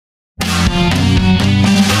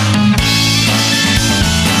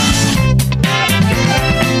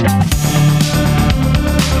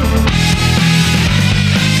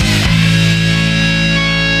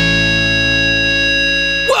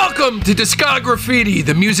Welcome to Discograffiti,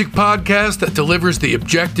 the music podcast that delivers the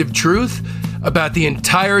objective truth about the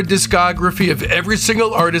entire discography of every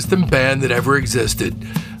single artist and band that ever existed.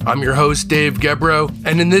 I'm your host, Dave Gebrow,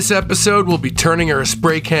 and in this episode, we'll be turning our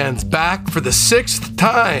spray cans back for the sixth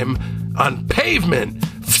time on Pavement.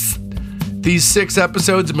 These 6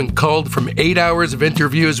 episodes have been culled from 8 hours of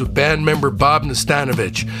interviews with band member Bob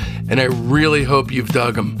Nastanovich, and I really hope you've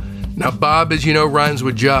dug them. Now, Bob, as you know, rhymes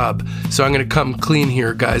with job, so I'm going to come clean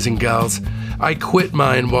here, guys and gals. I quit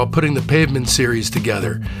mine while putting the Pavement series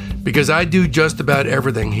together, because I do just about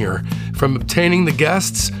everything here, from obtaining the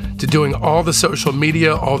guests to doing all the social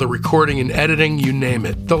media, all the recording and editing, you name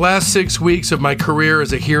it. The last 6 weeks of my career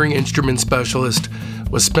as a hearing instrument specialist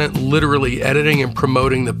was spent literally editing and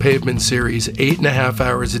promoting the Pavement series 8.5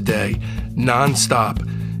 hours a day, non-stop,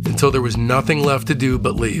 until there was nothing left to do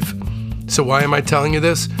but leave. So why am I telling you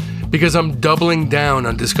this? Because I'm doubling down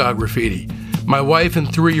on Discograffiti. My wife and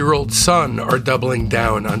 3-year-old son are doubling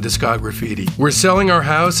down on Discograffiti. We're selling our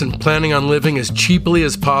house and planning on living as cheaply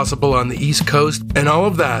as possible on the East Coast, and all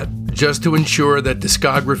of that just to ensure that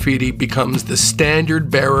Discograffiti becomes the standard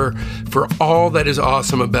bearer for all that is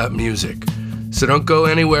awesome about music. So don't go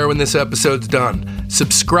anywhere when this episode's done.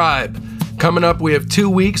 Subscribe. Coming up, we have 2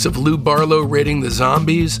 weeks of Lou Barlow rating the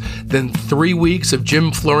Zombies, then 3 weeks of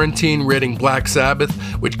Jim Florentine rating Black Sabbath,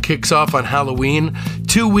 which kicks off on Halloween,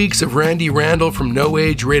 2 weeks of Randy Randall from No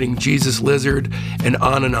Age rating Jesus Lizard, and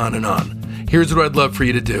on and on and on. Here's what I'd love for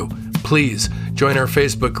you to do. Please join our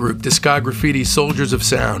Facebook group, Discograffiti Soldiers of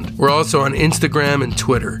Sound. We're also on Instagram and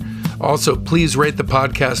Twitter. Also, please rate the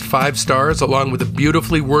podcast 5 stars along with a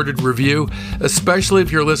beautifully worded review, especially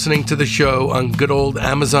if you're listening to the show on good old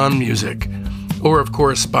Amazon Music. Or, of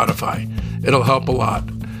course, Spotify. It'll help a lot.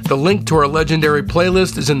 The link to our legendary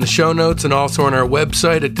playlist is in the show notes and also on our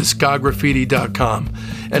website at discograffiti.com.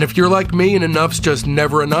 And if you're like me and enough's just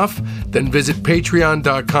never enough, then visit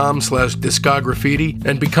patreon.com/discograffiti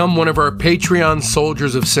and become one of our Patreon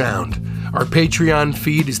Soldiers of Sound. Our Patreon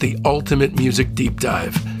feed is the ultimate music deep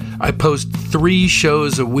dive. I post 3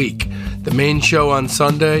 shows a week. The main show on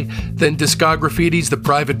Sunday, then Discograffiti's The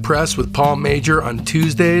Private Press with Paul Major on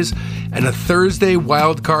Tuesdays, and a Thursday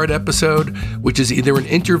wildcard episode, which is either an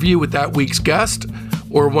interview with that week's guest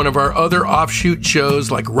or one of our other offshoot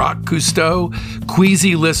shows like Rock Cousteau,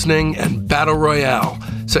 Queasy Listening, and Battle Royale.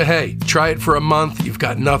 So hey, try it for a month, you've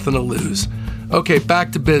got nothing to lose. Okay,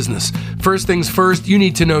 back to business. First things first, you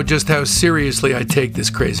need to know just how seriously I take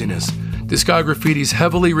this craziness. Discograffiti's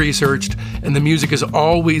heavily researched, and the music is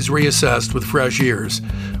always reassessed with fresh ears.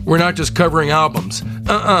 We're not just covering albums.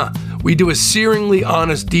 We do a searingly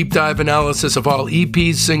honest deep dive analysis of all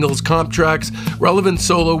EPs, singles, comp tracks, relevant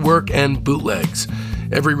solo work, and bootlegs.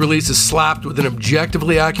 Every release is slapped with an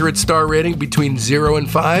objectively accurate star rating between 0 and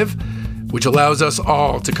 5, which allows us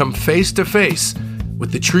all to come face to face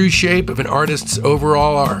with the true shape of an artist's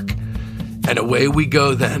overall arc. And away we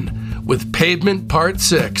go then, with Pavement Part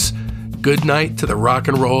 6, Good night to the rock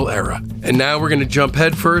and roll era. And now we're going to jump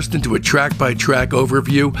headfirst into a track-by-track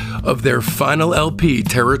overview of their final LP,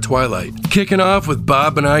 Terror Twilight. Kicking off with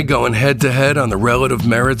Bob and I going head-to-head on the relative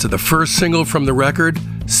merits of the first single from the record,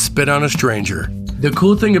 Spit on a Stranger. The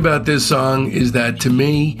cool thing about this song is that, to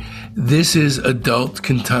me, this is adult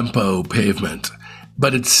contempo Pavement.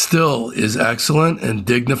 But it still is excellent and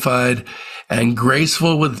dignified and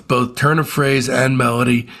graceful with both turn of phrase and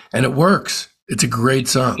melody, and it works. It's a great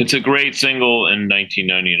song. It's a great single in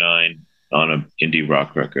 1999 on an indie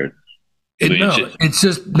rock record.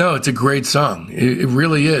 It's a great song. It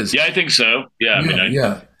really is. Yeah, I think so. Yeah,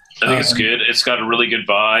 I think it's good. It's got a really good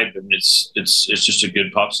vibe, and it's just a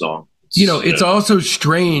good pop song. It's also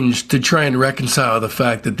strange to try and reconcile the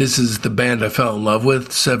fact that this is the band I fell in love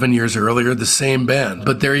with 7 years earlier, the same band.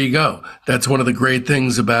 But there you go. That's one of the great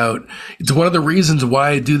things it's one of the reasons why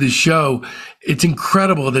I do this show. It's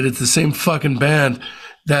incredible that it's the same fucking band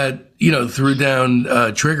that, threw down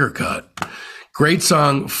Trigger Cut. Great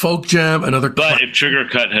song, folk jam, another. But if Trigger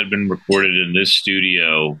Cut had been recorded in this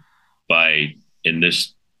studio with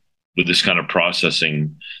this kind of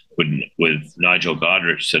processing, with Nigel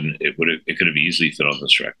Godrich, then it could have easily fit on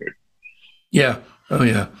this record. Yeah. Oh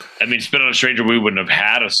yeah. I mean, Spit on a Stranger, we wouldn't have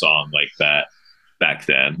had a song like that back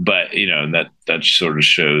then, but that sort of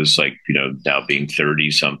shows now being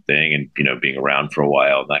 30 something and being around for a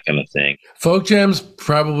while and that kind of thing. Folk Jam's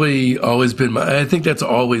probably always been I think that's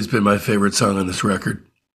always been my favorite song on this record.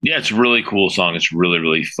 Yeah, it's a really cool song. It's really,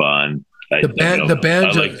 really fun. The band.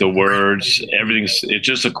 I like the words. It's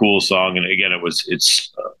just a cool song. And again,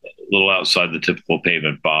 it's a little outside the typical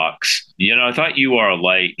Pavement box. I thought You Are a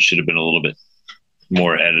Light should have been a little bit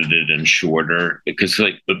more edited and shorter, because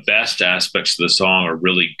like the best aspects of the song are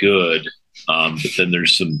really good, but then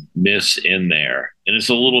there's some miss in there, and it's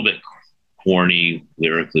a little bit corny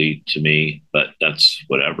lyrically to me, but that's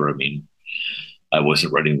whatever. I mean, I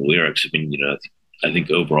wasn't writing the lyrics. I mean, I think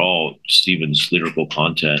overall Steven's lyrical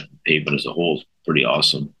content, Pavement as a whole, is pretty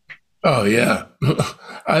awesome. Oh yeah,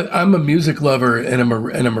 I'm a music lover and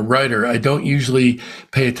I'm a writer. I don't usually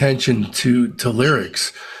pay attention to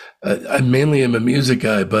lyrics. I mainly am a music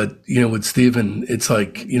guy, but with Steven, it's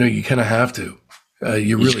like you kind of have to.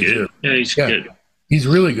 You He's really good. do. Yeah, he's good. He's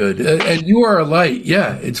really good. And You Are a Light,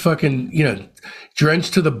 yeah, it's fucking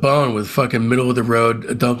drenched to the bone with fucking middle of the road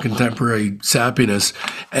adult contemporary sappiness,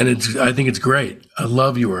 and I think it's great. I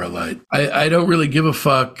love You Are a Light. I don't really give a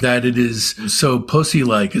fuck that it is so pussy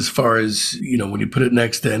like as far as when you put it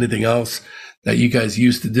next to anything else that you guys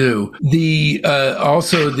used to do. The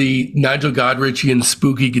also the Nigel Godrichian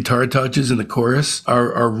spooky guitar touches in the chorus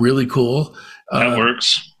are really cool. That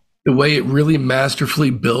works. The way it really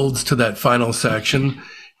masterfully builds to that final section,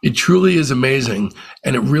 it truly is amazing.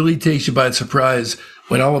 And it really takes you by surprise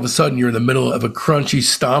when all of a sudden you're in the middle of a crunchy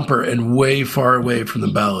stomper and way far away from the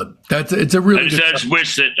ballad. It's a really I just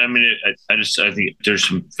wish that, I think there's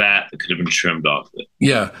some fat that could have been trimmed off of it.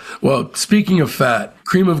 Yeah. Well, speaking of fat,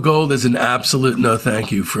 Cream of Gold is an absolute no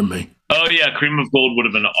thank you from me. Oh yeah, Cream of Gold would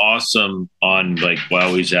have been awesome on like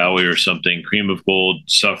Wowie Zowie or something. Cream of Gold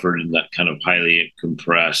suffered in that kind of highly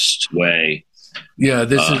compressed way. Yeah,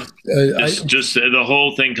 this is just the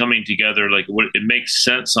whole thing coming together. Like it makes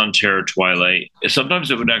sense on Terror Twilight.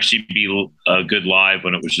 Sometimes it would actually be good live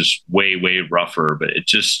when it was just way rougher, but it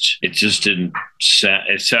just didn't.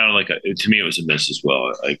 It sounded like to me it was a miss as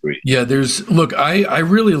well. I agree. Yeah, I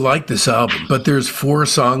really like this album, but there's 4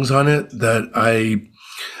 songs on it that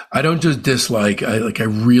I don't just dislike. I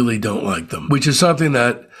really don't like them, which is something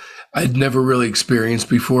that I'd never really experienced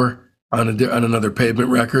before on another Pavement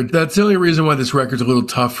record. That's the only reason why this record's a little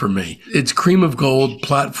tough for me. It's Cream of Gold,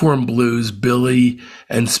 Platform Blues, Billy,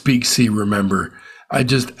 and Speak See Remember. I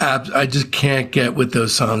just can't get with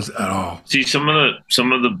those songs at all. See, some of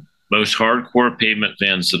the most hardcore Pavement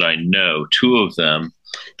fans that I know, 2 of them,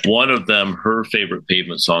 one of them, her favorite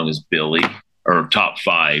Pavement song is Billy, or top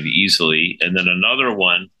 5 easily, and then another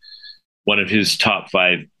one of his top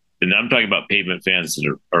 5, and I'm talking about Pavement fans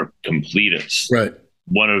that are completists. Right.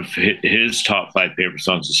 One of his top 5 favorite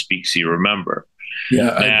songs is Speak See Remember.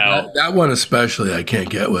 Yeah, now, that one especially I can't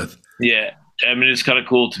get with. Yeah, I mean, it's kind of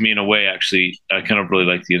cool to me in a way, actually. I kind of really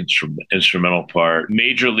like the instrumental part.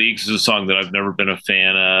 Major Leagues is a song that I've never been a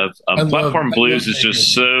fan of. Platform Blues is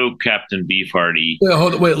just so Captain Beefhearty.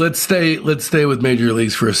 Wait, let's stay with Major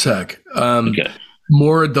Leagues for a sec. Okay.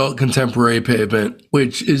 More adult contemporary Pavement,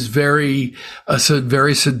 which is a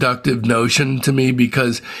very seductive notion to me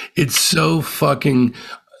because it's so fucking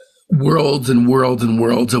worlds and worlds and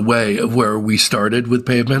worlds away of where we started with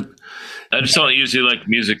Pavement. I just don't usually like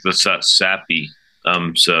music that's that sappy.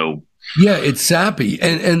 So yeah, it's sappy,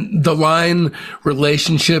 and the line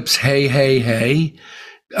relationships. Hey, hey, hey.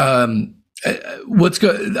 What's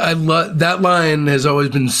good? I love that line. Has always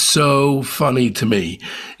been so funny to me.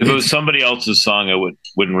 If it was somebody else's song, I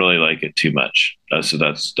wouldn't really like it too much. So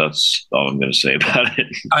that's all I'm going to say about it.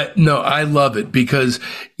 I love it because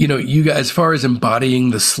you guys, as far as embodying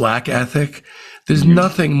the slack ethic, there's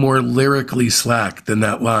nothing more lyrically slack than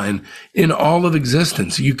that line in all of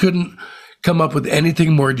existence. You couldn't come up with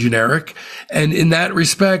anything more generic, and in that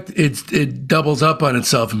respect, it doubles up on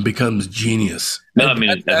itself and becomes genius. No, I mean,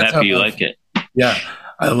 I'm happy you like it. Yeah,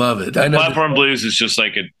 I love it. I know Platform Blues is just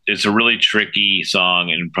like it's a really tricky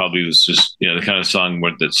song, and probably was just the kind of song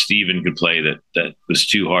that Steven could play that was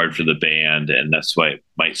too hard for the band, and that's why it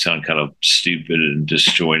might sound kind of stupid and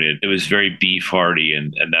disjointed. It was very Beefhearty,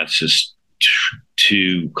 and that's just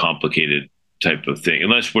too complicated type of thing,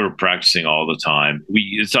 unless we're practicing all the time.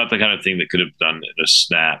 It's not the kind of thing that could have done in a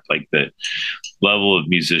snap. Like the level of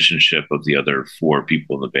musicianship of the other 4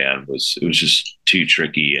 people in the band was just too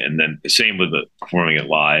tricky. And then the same with performing it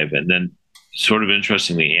live. And then sort of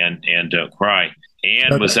interestingly, and Don't Cry.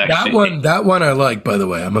 Anne was actually that one I like, by the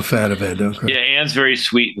way. I'm a fan of Anne Don't Cry. Yeah, Anne's very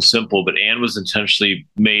sweet and simple, but Anne was intentionally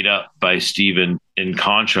made up by Steven in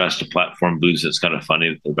contrast to Platform Blues. It's kind of funny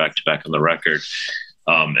that they're back to back on the record.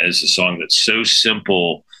 As a song that's so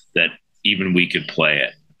simple that even we could play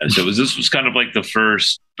it. And so this was kind of like the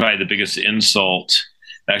first, probably the biggest insult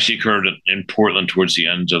actually occurred in Portland towards the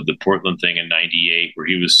end of the Portland thing in '98, where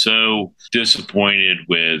he was so disappointed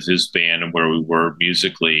with his band and where we were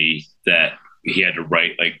musically that he had to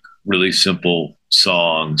write like really simple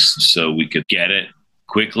songs so we could get it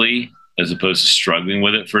quickly as opposed to struggling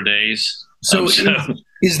with it for days. So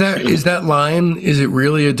is that line, is it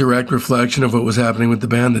really a direct reflection of what was happening with the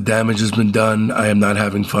band? The damage has been done. I am not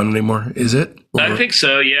having fun anymore. Is it? Or? I think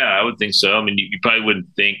so. Yeah, I would think so. I mean, you probably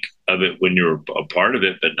wouldn't think of it when you're a part of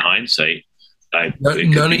it, but in hindsight,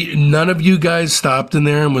 none of you guys stopped in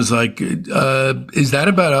there and was like, is that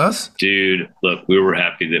about us? Dude, look, we were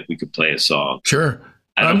happy that we could play a song. Sure.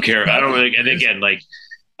 I don't care. I don't really, and again, like,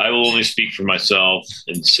 I will only speak for myself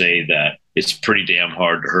and say that it's pretty damn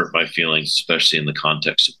hard to hurt my feelings, especially in the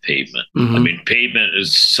context of Pavement. Mm-hmm. I mean, Pavement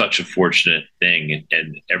is such a fortunate thing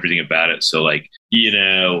and everything about it. So, like, you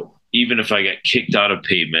know, even if I got kicked out of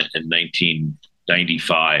Pavement in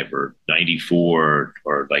 1995 or 94,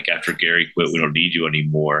 or like after Gary quit, we don't need you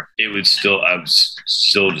anymore, I would still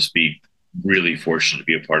just be really fortunate to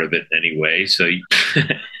be a part of it anyway. So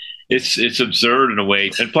it's absurd in a way.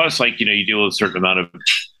 And plus, like, you know, you deal with a certain amount of,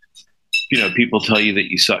 you know, people tell you that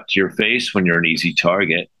you suck to your face when you're an easy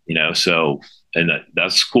target, you know, so, and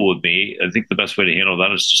that's cool with me. I think the best way to handle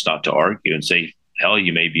that is just not to argue and say, hell,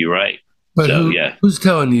 you may be right. But so, who's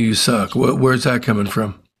telling you suck? Where's that coming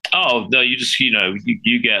from? Oh, no, you just, you know,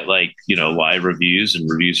 you get, like, you know, live reviews and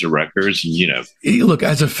reviews of records and, you know. Look,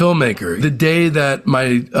 as a filmmaker, the day that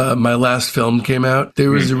my last film came out,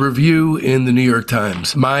 there was a review in the New York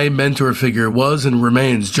Times. My mentor figure was and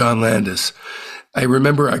remains John Landis. I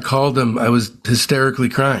remember I called him, I was hysterically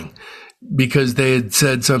crying because they had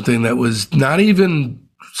said something that was not even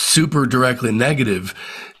super directly negative.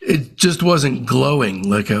 It just wasn't glowing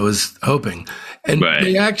like I was hoping. And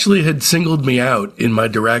They actually had singled me out in my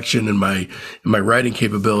direction and my writing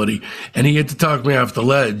capability. And he had to talk me off the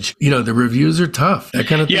ledge. You know, the reviews are tough. That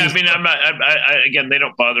kind of thing. Yeah, I mean, again, they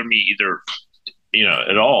don't bother me either, you know,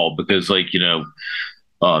 at all, because, like, you know,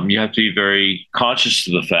 you have to be very conscious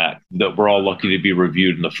of the fact that we're all lucky to be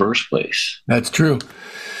reviewed in the first place. That's true.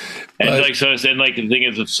 And like, so, and like, the thing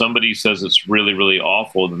is, if somebody says it's really, really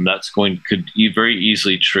awful, then could very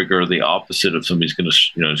easily trigger the opposite of somebody's going to,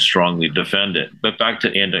 you know, strongly defend it. But back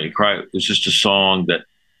to And I Cry, it was just a song that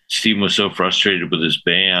Steve was so frustrated with his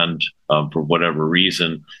band for whatever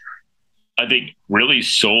reason. I think really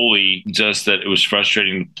solely just that it was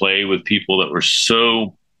frustrating to play with people that were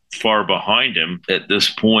so far behind him at this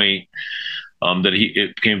point, that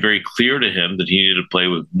it became very clear to him that he needed to play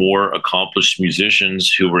with more accomplished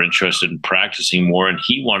musicians who were interested in practicing more, and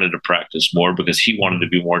he wanted to practice more because he wanted to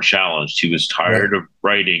be more challenged. He was tired of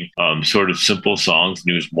writing sort of simple songs,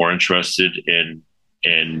 and he was more interested in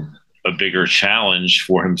a bigger challenge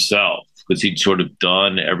for himself, because he'd sort of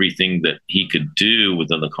done everything that he could do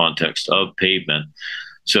within the context of Pavement.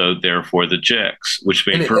 So therefore the Jicks, which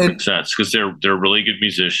made perfect sense, because they're really good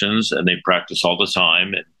musicians and they practice all the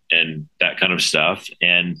time and that kind of stuff.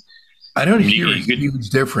 And I don't hear a huge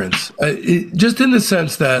difference, just in the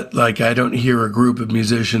sense that, like, I don't hear a group of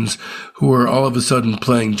musicians who are all of a sudden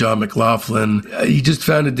playing John McLaughlin. He just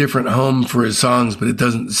found a different home for his songs, but it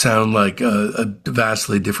doesn't sound like a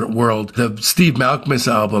vastly different world. The Steve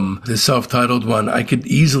Malkmus album, the self-titled one, I could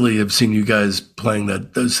easily have seen you guys playing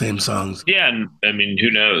those same songs. Yeah, and I mean,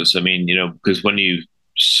 who knows? I mean, you know, because when you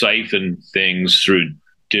siphon things through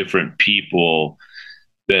different people,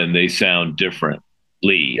 then they sound different.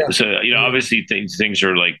 Yeah. So, you know, obviously things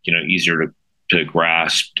are, like, you know, easier to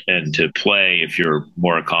grasp and to play if you're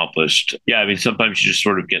more accomplished. Yeah, I mean, sometimes you just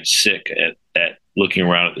sort of get sick at looking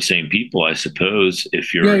around at the same people, I suppose,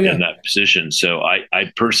 if you're in that position. So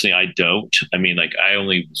I personally, I don't. I mean, like, I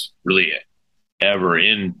only was really ever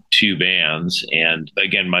in two bands. And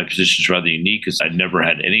again, my position is rather unique because I never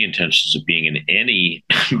had any intentions of being in any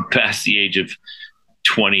past the age of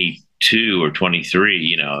 22 or 23,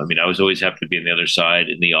 you know. I mean, I was always happy to be on the other side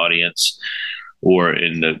in the audience or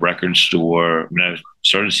in the record store. I mean, I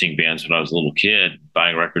started seeing bands when I was a little kid,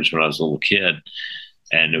 buying records when I was a little kid.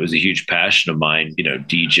 And it was a huge passion of mine, you know,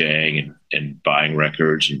 DJing and buying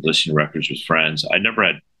records and listening to records with friends. I never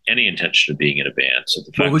had any intention of being in a band. So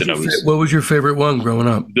the fact what was your favorite one growing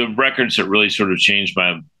up? The records that really sort of changed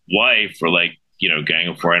my life were, like, you know, Gang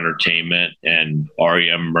of Four Entertainment and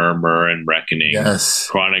REM, Murmur and Reckoning,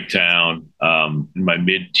 Chronic Town. My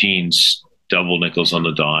mid-teens, Double Nickels on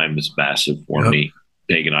the Dime was massive for me.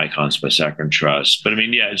 Pagan Icons by Saccharine Trust. But I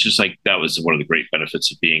mean, yeah, it's just like, that was one of the great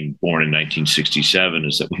benefits of being born in 1967,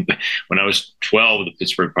 is that when I was 12, the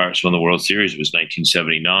Pittsburgh Pirates won the World Series. It was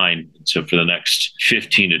 1979. And so for the next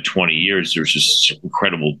 15 to 20 years, there's this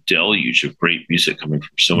incredible deluge of great music coming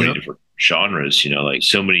from so many different genres, you know, like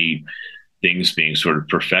so many things being sort of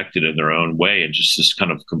perfected in their own way, and just this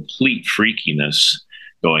kind of complete freakiness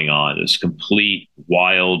going on. This complete,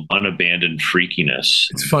 wild, unabandoned freakiness.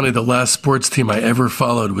 It's funny, the last sports team I ever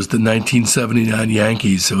followed was the 1979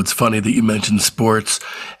 Yankees. So it's funny that you mentioned sports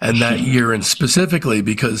and that year, and specifically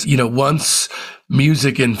because, once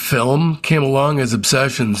music and film came along as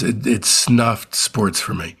obsessions, it snuffed sports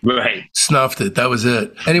for me. Right. Snuffed it. That was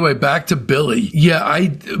it. Anyway, back to Billy. Yeah,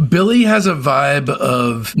 Billy has a vibe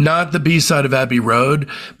of not the B-side of Abbey Road,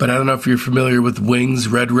 but I don't know if you're familiar with Wings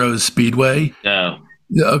Red Rose Speedway. No.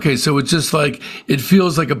 Okay, so it's just like, it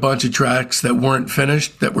feels like a bunch of tracks that weren't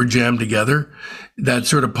finished, that were jammed together. That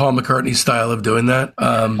sort of Paul McCartney style of doing that.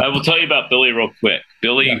 I will tell you about Billy real quick.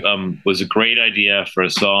 Billy was a great idea for a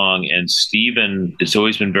song, and Stephen, it's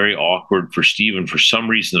always been very awkward for Stephen for some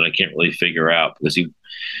reason that I can't really figure out, because he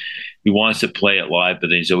wants to play it live, but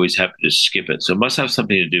then he's always happy to skip it. So it must have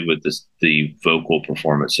something to do with the vocal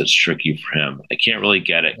performance that's tricky for him. I can't really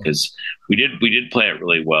get it, because we did play it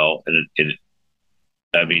really well, and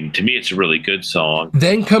I mean, to me, it's a really good song.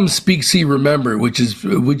 Then comes Speak, See, Remember,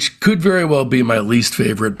 which could very well be my least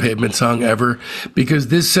favorite Pavement song ever, because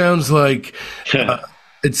this sounds like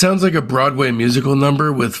it sounds like a Broadway musical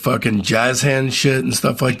number with fucking jazz hand shit and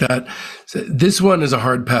stuff like that. So this one is a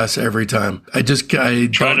hard pass every time. I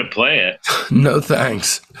trying to play it. No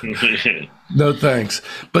thanks. No thanks.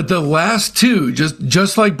 But the last two,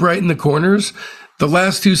 just like Brighten the Corners, the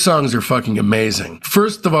last two songs are fucking amazing.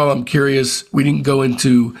 First of all, I'm curious, we didn't go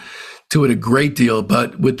into it a great deal,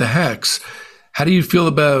 but with the Hex, how do you feel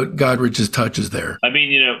about Godrich's touches there? I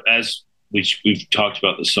mean, as we've talked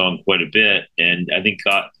about the song quite a bit, and I think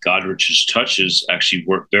Godrich's touches actually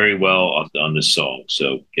work very well on this song.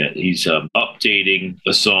 So yeah, he's updating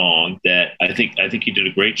a song that I think he did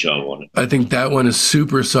a great job on it. I think that one is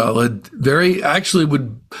super solid. Actually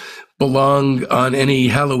would belong on any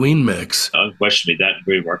Halloween mix. Unquestionably, that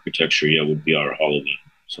Grave Architecture, would be our Halloween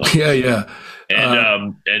song. Yeah.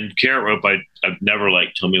 And Carrot Rope, I've never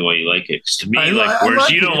liked Tell Me Why You Like It. 'Cause to me, whereas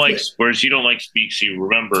you don't like Speak, See,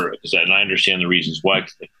 Remember, because I understand the reasons why,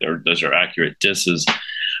 because those are accurate disses.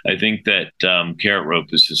 I think that Carrot Rope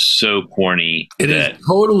is just so corny. It is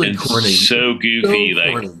totally corny. So goofy.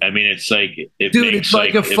 So corny. I mean, it's like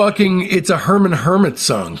it's a Herman Hermit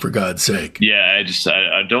song, for God's sake. Yeah,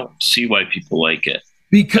 I don't see why people like it.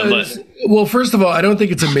 Because, well, first of all, I don't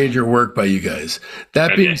think it's a major work by you guys.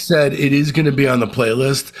 That being said, it is going to be on the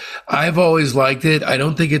playlist. I've always liked it. I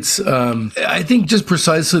don't think it's, I think just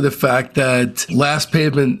precisely the fact that Last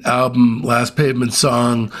Pavement album, Last Pavement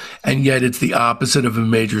song, and yet it's the opposite of a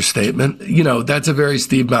major statement. That's a very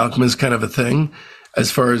Steve Malkmus kind of a thing,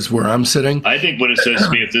 as far as where I'm sitting. I think what it says to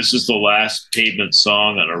me, if this is the last Pavement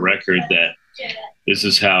song on a record, that this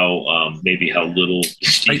is how little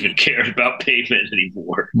Stephen cared about Pavement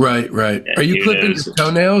anymore. Right. Are you clipping your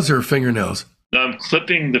toenails or fingernails? I'm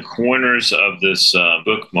clipping the corners of this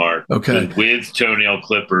bookmark with toenail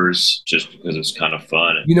clippers, just because it's kind of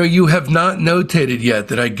fun. You have not notated yet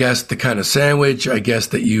that I guessed the kind of sandwich. I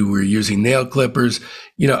guessed that you were using nail clippers.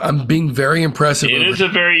 I'm being very impressive. It is a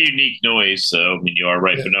very unique noise, so I mean, you are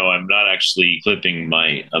right. Yeah. But no, I'm not actually clipping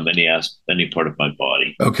my any part of my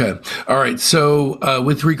body. Okay. All right. So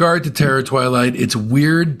with regard to Terror Twilight, it's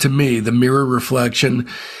weird to me, the mirror reflection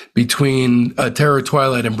between Terror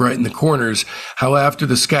Twilight and Brighten the Corners, how after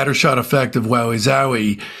the scattershot effect of Wowie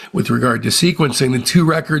Zowie with regard to sequencing, the two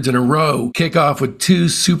records in a row kick off with two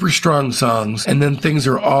super strong songs, and then things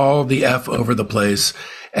are all the F over the place.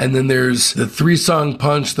 And then there's the 3-song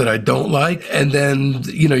punch that I don't like. And then,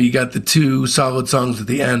 you got the 2 solid songs at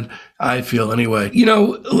the end, I feel anyway.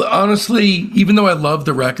 Honestly, even though I love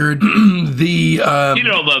the record, you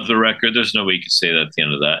don't love the record. There's no way you can say that at the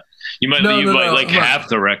end of that. You might like half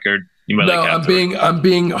the record. You might like half I'm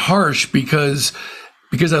being harsh because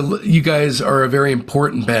you guys are a very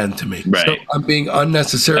important band to me. Right. So I'm being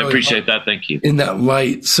unnecessarily. I appreciate that. Thank you. In that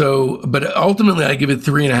light. So, but ultimately I give it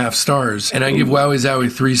 3.5 stars, and I give Wowie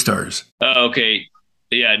Zowie 3 stars. Okay.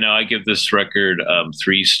 Yeah, no, I give this record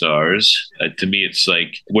 3 stars. To me, it's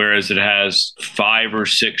like, whereas it has 5 or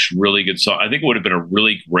 6 really good songs, I think it would have been a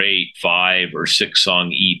really great 5 or 6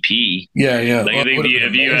 song EP. Yeah. Like, I think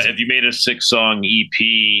if you made a 6-song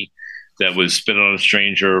EP that was Spit on a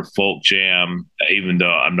Stranger, Folk Jam, even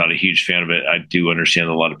though I'm not a huge fan of it, I do understand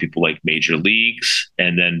a lot of people like Major Leagues,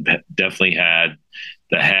 and then definitely had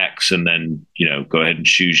the Hex, and then, go ahead and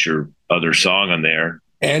choose your other song on there.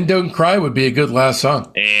 And Don't Cry would be a good last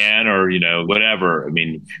song. Or, whatever. I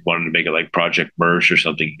mean, if you wanted to make it like Project Merge or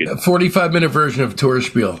something. A 45-minute version of Tour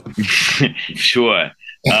Spiel. Sure.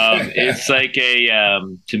 It's like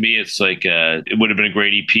to me, it's like it would have been a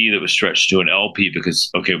great EP that was stretched to an LP,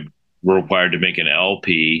 because, we're required to make an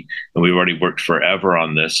LP, and we've already worked forever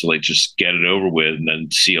on this. So like, just get it over with and then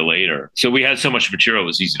see you later. So we had so much material, it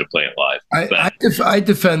was easy to play it live. I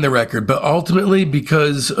defend the record, but ultimately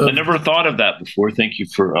because I never thought of that before. Thank you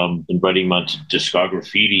for inviting me onto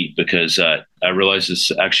Discograffiti, because I realized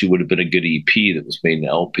this actually would have been a good EP that was made in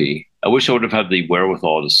LP. I wish I would have had the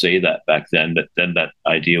wherewithal to say that back then, but then that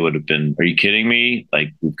idea would have been, are you kidding me? Like,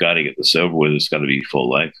 we've got to get this over with. It's got to be full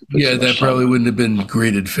length. Yeah, that probably wouldn't have been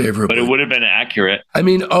greeted favorably. But it would have been accurate. I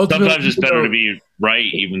mean, ultimately, sometimes it's better to be right,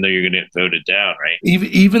 even though you're going to get voted down, right?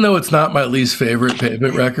 Even though it's not my least favorite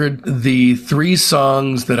Pavement record, the 3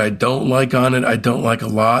 songs that I don't like on it, I don't like a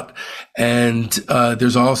lot. And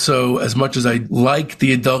there's also, as much as I like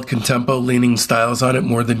the adult contempo leaning styles on it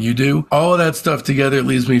more than you do, all of that stuff together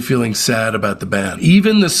leaves me feeling sad about the band.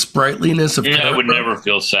 Even the sprightliness of I would never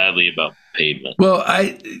feel sadly about Pavement. Well,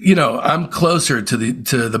 I'm closer to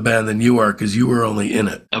the band than you are, because you were only in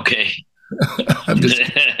it. Okay. I'm just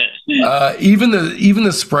even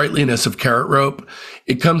the sprightliness of Carrot Rope,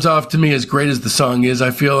 it comes off to me, as great as the song is,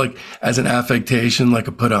 I feel like as an affectation, like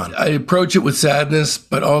a put on. I approach it with sadness,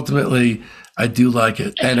 but ultimately I do like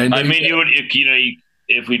it. And I mean, you would,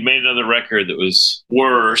 if we'd made another record that was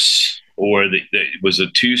worse, or that was a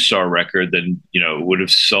 2-star record, then it would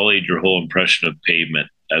have sullied your whole impression of Pavement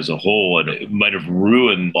as a whole, and it might have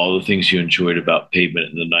ruined all the things you enjoyed about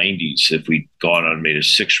Pavement in the 90s if we'd gone on and made a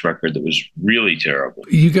 6th record that was really terrible.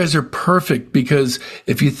 You guys are perfect, because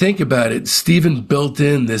if you think about it, Steven built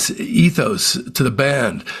in this ethos to the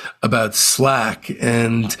band about slack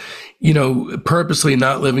and purposely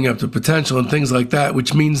not living up to potential and things like that,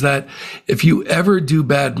 which means that if you ever do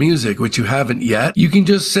bad music, which you haven't yet, you can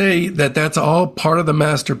just say that that's all part of the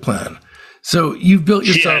master plan. So you've built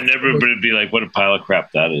yourself. Yeah, everybody would be like, what a pile of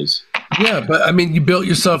crap that is. Yeah, but I mean, you built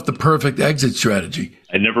yourself the perfect exit strategy.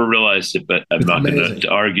 I never realized it, but I'm not going to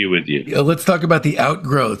argue with you. Let's talk about the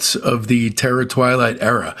outgrowths of the Terror Twilight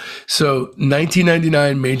era. So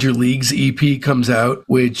 1999 Major Leagues EP comes out,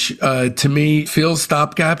 which to me feels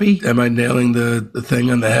stopgappy. Am I nailing the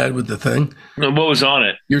thing on the head with the thing? What was on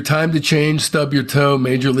it? Your Time to Change, Stub Your Toe,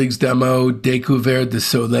 Major Leagues Demo, Découvert de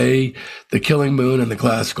Soleil, The Killing Moon, and The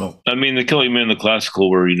Classical. I mean, The Killing Moon and The Classical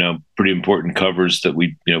were, pretty important covers that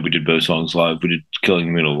we did both songs live. We did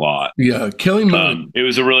Killing Moon a lot. Yeah, Killing Moon. It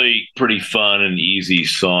was a really pretty fun and easy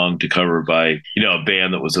song to cover by, a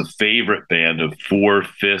band that was a favorite band of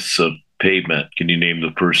 4/5 of Pavement. Can you name the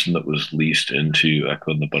person that was least into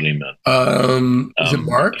Echo and the Bunnymen? Is it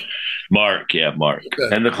Mark? Mark, yeah, Mark.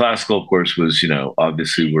 Okay. And The Classical, of course, was,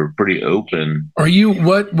 obviously we're pretty open. Are you,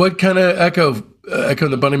 what kind of Echo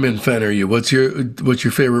and the Bunnymen fan are you? What's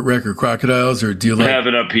your favorite record, Crocodiles, or do you like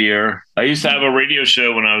Heaven Up Here? I used to have a radio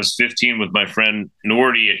show when I was 15 with my friend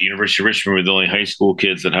Nordy at University of Richmond. We were the only high school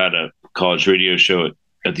kids that had a college radio show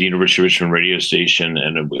at the University of Richmond radio station,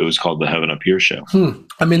 and it was called the Heaven Up Here Show.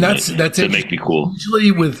 I mean, that's to make me cool.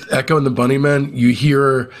 Usually with Echo and the Bunnymen, you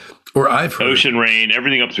hear, or I've heard Ocean Rain,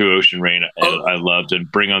 everything up through Ocean Rain. I loved,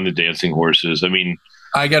 and Bring on the Dancing Horses. I mean,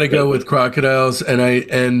 I got to go with Crocodiles, and I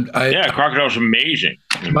Crocodiles are amazing.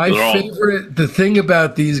 My favorite, the thing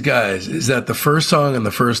about these guys is that the first song on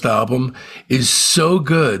the first album is so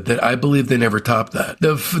good that I believe they never topped that.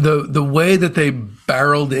 The way that they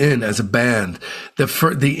barreled in as a band,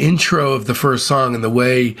 the intro of the first song and the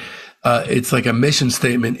way it's like a mission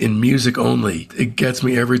statement in music only. It gets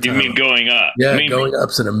me every time. You mean Going Up? Yeah, Going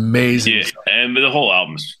Up's an amazing song. And the whole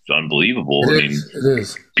album's unbelievable. It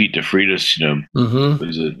is. Pete DeFreitas,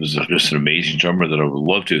 was just an amazing drummer that I would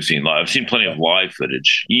love to have seen live. I've seen plenty of live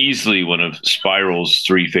footage. Easily one of Spiral's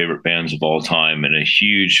 3 favorite bands of all time, and a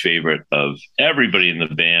huge favorite of everybody in the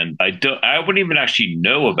band. I wouldn't even actually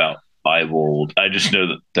know about Ivold. I just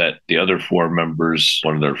know that the other 4 members,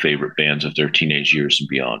 one of their favorite bands of their teenage years and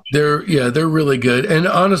beyond. They're really good. And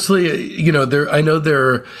honestly, I know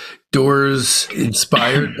they're Doors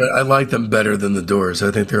inspired, but I like them better than the Doors. I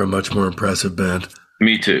think they're a much more impressive band.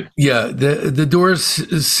 Me too. Yeah, the Doors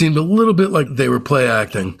seemed a little bit like they were play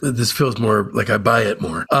acting. This feels more like I buy it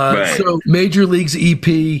more. Right. So Major Leagues EP,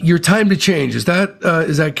 Your Time to Change, is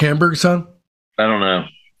that Camberg's song? I don't know.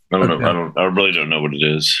 I really don't know what it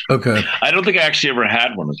is. Okay. I don't think I actually ever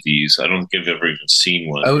had one of these. I don't think I've ever even seen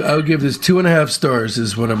one. I would give this 2.5 stars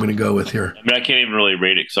is what I'm going to go with here. I mean, I can't even really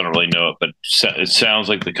rate it because I don't really know it, but it sounds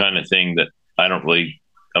like the kind of thing that I don't really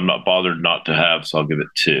I'm not bothered not to have, so I'll give it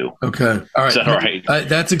 2. Okay. All right. Is that all right?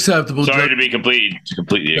 That's acceptable. Sorry to be completely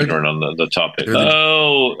ignorant on the topic.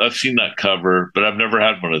 Oh, I've seen that cover, but I've never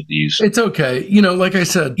had one of these. It's okay. Like I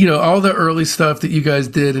said, all the early stuff that you guys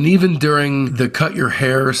did, and even during the Cut Your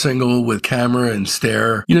Hair single with Camera and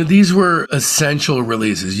Stare, these were essential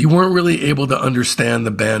releases. You weren't really able to understand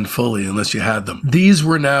the band fully unless you had them. These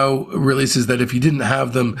were now releases that if you didn't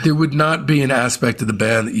have them, there would not be an aspect of the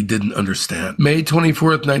band that you didn't understand. May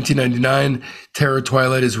 24th, 1999, Terror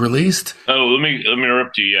Twilight is released. Oh, let me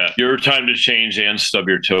interrupt you. Yeah. Your Time to Change and Stub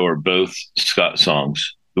Your Toe are both Scott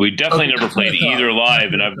songs. We definitely never played either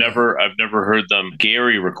live, and I've never heard them.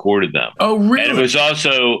 Gary recorded them. Oh, really? And it was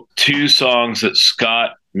also 2 songs that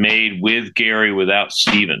Scott made with Gary without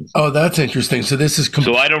Steven. Oh, that's interesting. So this is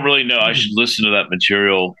so I don't really know. I should listen to that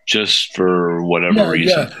material just for whatever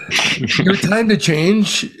reason. Yeah. Your Time to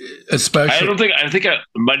Change, especially. I think I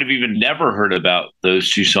might have even never heard about those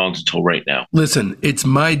 2 songs until right now. Listen, it's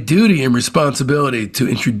my duty and responsibility to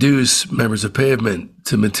introduce members of Pavement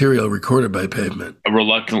to material recorded by Pavement.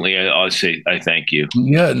 Reluctantly, I'll say I thank you.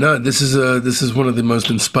 Yeah, no, this is one of the most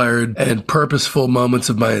inspired and purposeful moments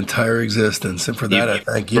of my entire existence, and for that I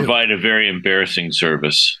thank you. Provide a very embarrassing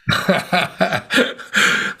service.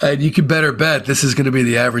 And you can better bet this is going to be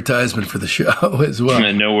the advertisement for the show as well.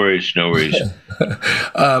 No worries.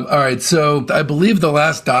 All right, so I believe the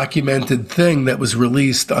last documented thing that was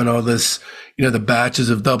released on all this, the batches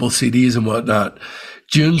of double CDs and whatnot,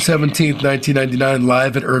 June 17th, 1999,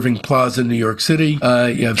 live at Irving Plaza, New York City.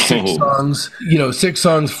 You have 6 songs, 6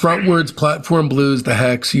 songs: Frontwards, Platform Blues, The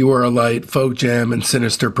Hex, You Are a Light, Folk Jam, and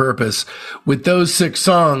Sinister Purpose. With those 6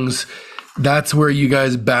 songs, that's where you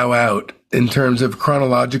guys bow out in terms of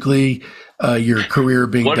chronologically your career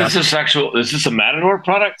being. What is this is this a Matador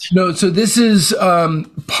product? No, so this is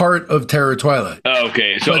part of Terror Twilight. Oh,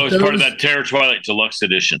 okay. So it's part of that Terror Twilight Deluxe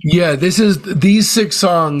Edition. Yeah, these 6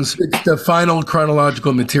 songs. It's the final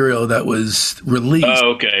chronological material that was released.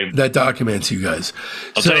 Oh, okay. That documents you guys.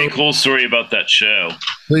 I'll tell you a cool story about that show.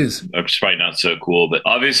 Please. It's probably not so cool, but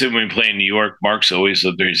obviously when we play in New York, Mark's always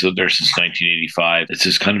lived there. He's lived there since 1985. It's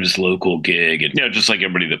just kind of his local gig. And, just like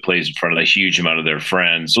everybody that plays in front of a huge amount of their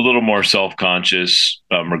friends, a little more self-conscious,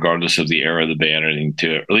 regardless of the era of the band or anything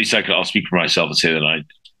to it. Or at least I'll speak for myself and say that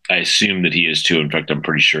I assume that he is too. In fact, I'm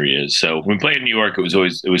pretty sure he is. So when we played in New York, it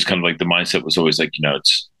was kind of like the mindset was always like,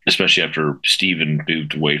 it's especially after Steven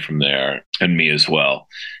moved away from there and me as well.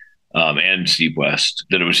 And Steve West,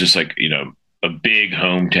 that it was just like, a big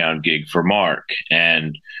hometown gig for Mark.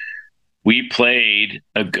 And we played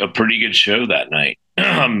a pretty good show that night.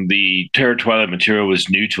 The Terror Twilight material was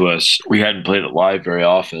new to us. We hadn't played it live very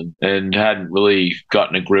often and hadn't really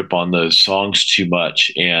gotten a grip on those songs too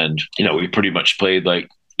much. And, we pretty much played like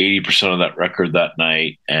 80% of that record that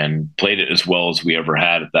night and played it as well as we ever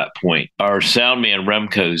had at that point. Our sound man,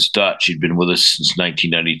 Remco's Dutch, he'd been with us since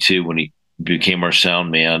 1992 when he became our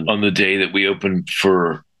sound man on the day that we opened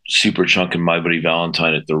for Superchunk and My Buddy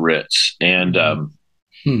Valentine at the Ritz. And so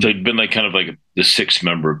he'd been like kind of like the 6th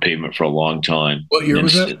member of Pavement for a long time. What year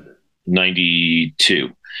was that? 92.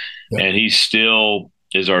 Yeah. And he still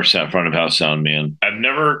is our front of house sound man. I've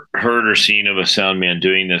never heard or seen of a sound man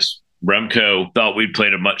doing this. Remco thought we'd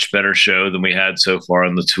played a much better show than we had so far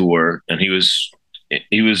on the tour. And he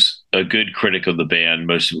was a good critic of the band.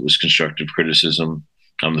 Most of it was constructive criticism.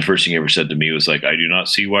 The first thing he ever said to me was like, I do not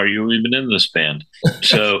see why you're even in this band.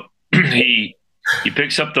 So he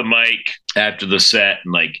picks up the mic after the set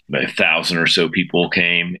and like 1,000 or so people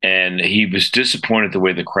came, and he was disappointed the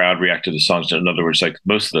way the crowd reacted to the songs. In other words, like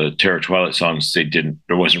most of the Terror Twilight songs, there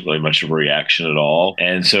wasn't really much of a reaction at all.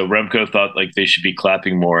 And so Remco thought like they should be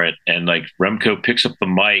clapping more. And like Remco picks up the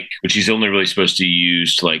mic, which he's only really supposed to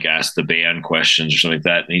use to like ask the band questions or something like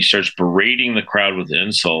that. And he starts berating the crowd with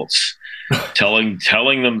insults, telling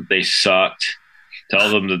them they sucked, tell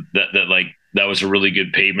them that like that was a really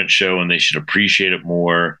good Pavement show and they should appreciate it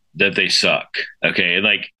more, that they suck. Okay. And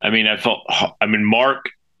like, Mark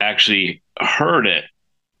actually heard it.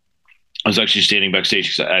 I was actually standing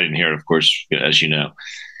backstage because I didn't hear it, of course, as you know.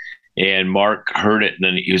 And Mark heard it, and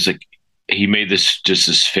then he was like, he made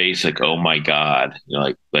this face like, oh my God,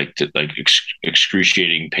 like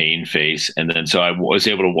excruciating pain face. And then so I was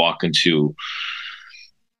able to walk into,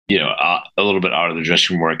 a little bit out of the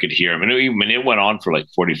dressing room where I could hear him. And it went on for like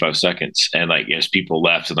 45 seconds. And like, as people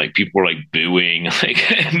left and like people were like booing, like,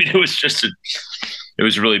 it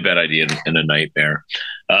was a really bad idea and a nightmare.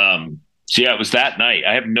 So yeah, it was that night.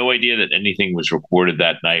 I have no idea that anything was recorded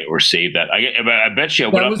that night or saved that. I bet you I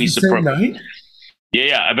would not be surprised.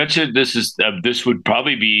 Yeah. I bet you this would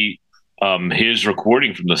probably be his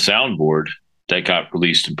recording from the soundboard that got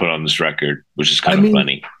released and put on this record, which is kind of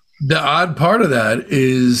funny. The odd part of that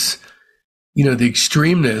is, the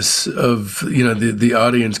extremeness of, the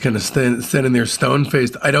audience kind of standing there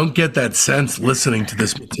stone-faced. I don't get that sense listening to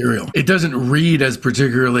this material. It doesn't read as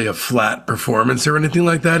particularly a flat performance or anything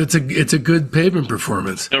like that. It's a good Pavement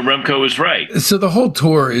performance. No, Remco was right. So the whole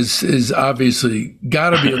tour is obviously got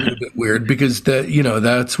to be a little bit weird because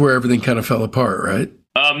that's where everything kind of fell apart, right?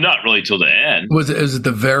 Not really till the end. Was it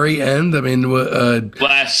the very end? I mean,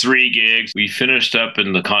 last 3 gigs. We finished up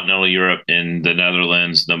in the continental Europe in the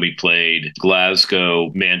Netherlands. Then we played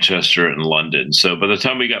Glasgow, Manchester, and London. So by the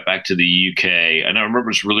time we got back to the UK, and I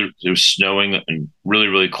remember it was snowing and really,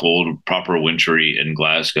 really cold, proper wintry in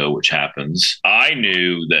Glasgow, which happens. I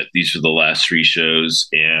knew that these were the last 3 shows.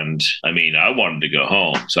 And I mean, I wanted to go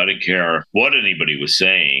home. So I didn't care what anybody was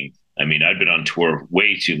saying. I mean, I'd been on tour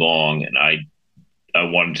way too long and I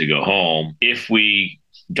wanted to go home. If we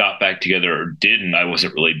got back together or didn't, I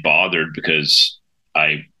wasn't really bothered because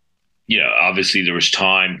obviously there was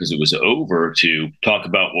time because it was over to talk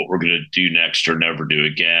about what we're going to do next or never do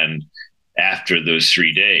again after those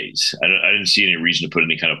 3 days. I didn't see any reason to put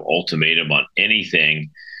any kind of ultimatum on anything.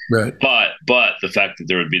 Right. But the fact that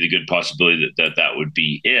there would be the good possibility that would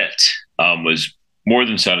be it was more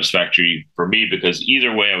than satisfactory for me because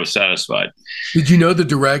either way I was satisfied. Did you know the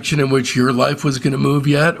direction in which your life was going to move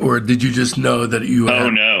yet? Or did you just know that you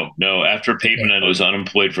No. After Pavement, I was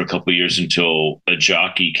unemployed for a couple of years until a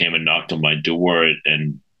jockey came and knocked on my door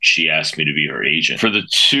and she asked me to be her agent. For the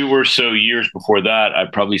 2 or so years before that, I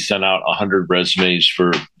probably sent out 100 resumes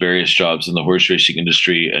for various jobs in the horse racing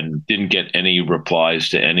industry and didn't get any replies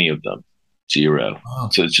to any of them. 0. Wow.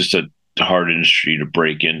 So it's just a hard industry to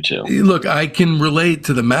break into. Look, I can relate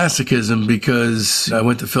to the masochism because I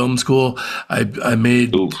went to film school. I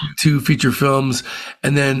made 2 feature films,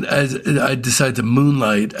 and then as I decided to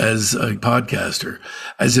moonlight as a podcaster,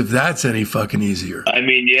 as if that's any fucking easier. I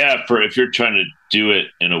mean, yeah, if you're trying to do it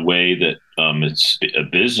in a way that it's a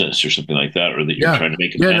business or something like that, or that you're trying to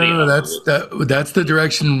make a penny. No, that's the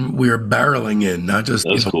direction we're barreling in, not just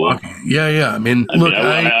cool. Walking. Yeah. I mean,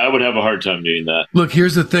 I would have a hard time doing that. Look,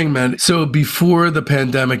 here's the thing, man. So before the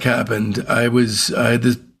pandemic happened, I had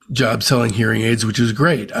this job selling hearing aids, which is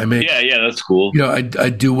great. I made, that's cool. I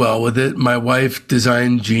do well with it. My wife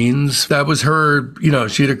designed jeans. That was her,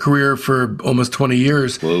 she had a career for almost 20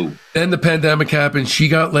 years. Whoa. Then the pandemic happened. She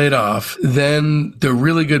got laid off. Then the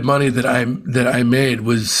really good money that I made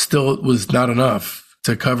was not enough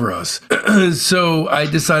to cover us. So I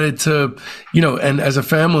decided to, and as a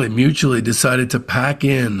family mutually decided to pack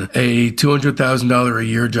in a $200,000 a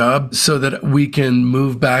year job so that we can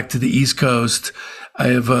move back to the East Coast. I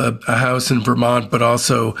have a house in Vermont, but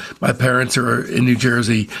also my parents are in New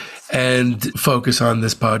Jersey, and focus on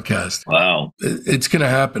this podcast. Wow. It's going to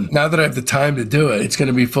happen. Now that I have the time to do it, it's going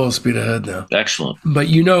to be full speed ahead now. Excellent. But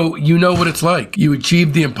you know what it's like. You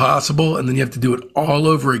achieve the impossible, and then you have to do it all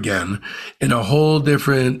over again in a whole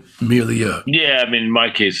different milieu. Yeah, I mean, in my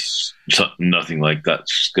case, nothing like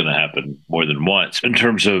that's going to happen more than once. In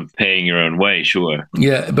terms of paying your own way, sure.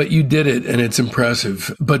 Yeah, but you did it, and it's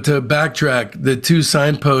impressive. But to backtrack, the 2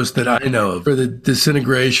 signposts that I know of for the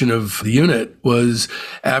disintegration of the unit was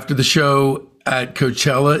after the show at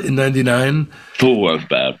Coachella in '99. That was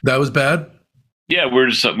bad. That was bad? Yeah,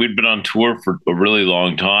 we'd been on tour for a really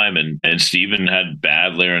long time, and Steven had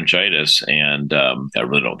bad laryngitis, and I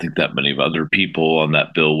really don't think that many of other people on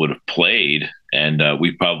that bill would have played, and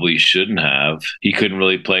we probably shouldn't have. He couldn't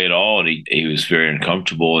really play at all, and he was very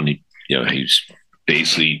uncomfortable, and he's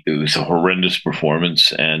basically, it was a horrendous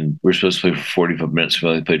performance, and we were supposed to play for 45 minutes. We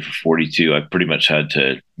only played for 42. I pretty much had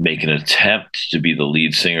to make an attempt to be the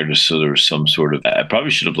lead singer just so there was some sort of, I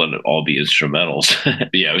probably should have let it all be instrumentals.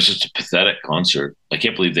 But yeah, it was just a pathetic concert. I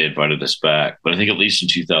can't believe they invited us back. But I think at least in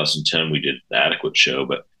 2010, we did an adequate show.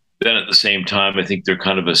 But then at the same time, I think they're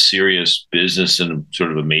kind of a serious business and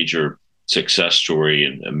sort of a major success story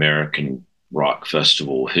in American rock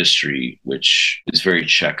festival history, which is very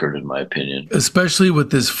checkered in my opinion. Especially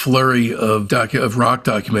with this flurry of rock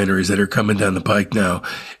documentaries that are coming down the pike now,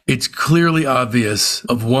 it's clearly obvious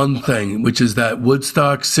of one thing, which is that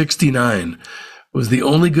Woodstock 69 was the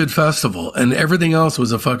only good festival and everything else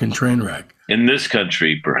was a fucking train wreck. In this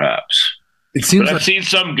country, perhaps. It seems I've seen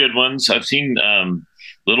some good ones. I've seen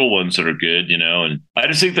little ones that are good, and I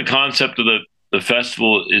just think the concept of the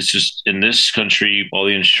festival is just, in this country, all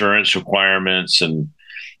the insurance requirements, and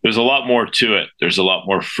there's a lot more to it. There's a lot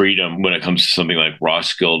more freedom when it comes to something like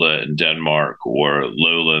Roskilde in Denmark or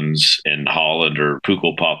Lowlands in Holland or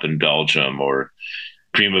Pukkelpop in Belgium or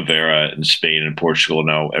Primavera in Spain and Portugal,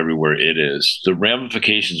 now everywhere it is. The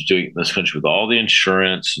ramifications of doing it in this country with all the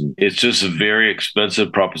insurance, and it's just a very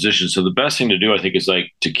expensive proposition. So the best thing to do, I think, is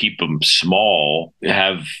like to keep them small,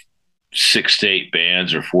 have 6 to 8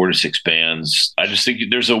 bands or 4 to 6 bands. I just think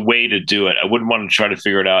there's a way to do it. I wouldn't want to try to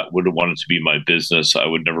figure it out. Wouldn't want it to be my business. I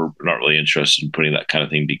would never, not really interested in putting that kind of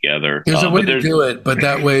thing together. There's a way to do it, but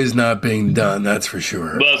that way is not being done. That's for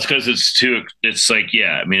sure. Well, it's because it's like,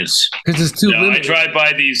 yeah, I mean, it's too limited. I drive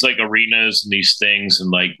by these like arenas and these things,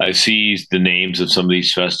 and like I see the names of some of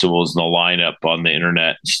these festivals and the lineup on the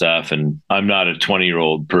internet and stuff. And I'm not a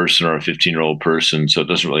 20-year-old person or a 15-year-old person, so it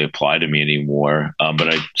doesn't really apply to me anymore.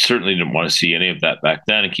 But I certainly didn't want to see any of that back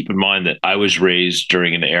then. And keep in mind that I was raised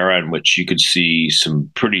during an era in which you could see some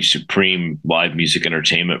pretty supreme live music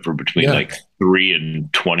entertainment for between like $3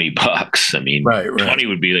 and $20. I mean, right. 20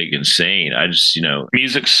 would be like insane. I just,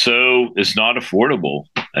 music's it's not affordable.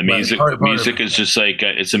 And music is just like,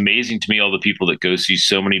 it's amazing to me, all the people that go see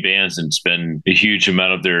so many bands and spend a huge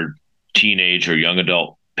amount of their teenage or young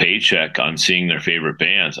adult paycheck on seeing their favorite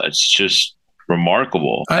bands. It's just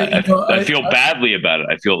remarkable. I feel badly about it.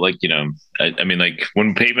 I feel like, I mean, like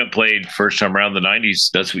when Pavement played first time around the 90s,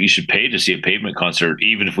 that's what you should pay to see a Pavement concert,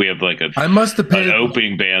 even if we have like an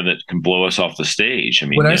opening band that can blow us off the stage. I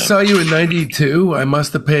mean, when I saw you in 92, I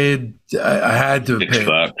must have paid, I had to have paid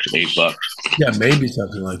 $8. Yeah, maybe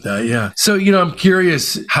something like that. Yeah. So, I'm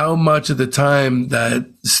curious how much of the time that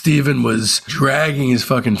Steven was dragging his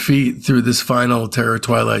fucking feet through this final Terror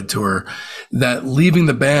Twilight tour, that leaving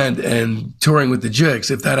the band and touring with the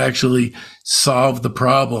Jicks, if that actually solved the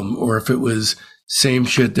problem or if it was same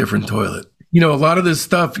shit, different toilet. A lot of this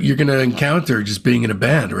stuff you're going to encounter just being in a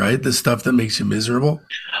band, right? The stuff that makes you miserable.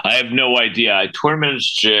 I have no idea. I tormented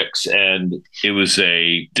Jicks, and it was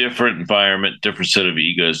a different environment, different set of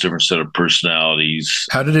egos, different set of personalities.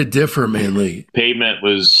 How did it differ mainly? Pavement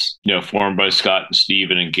was, formed by Scott and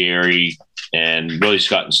Steven and Gary. And really,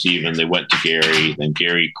 Scott and Steven, they went to Gary, then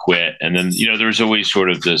Gary quit. And then, there was always sort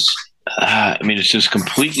of this, it's just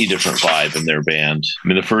completely different vibe in their band. I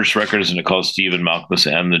mean, the first record isn't called Stephen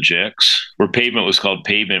Malkmus and the Jicks, where Pavement was called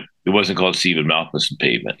Pavement. It wasn't called Stephen Malkmus and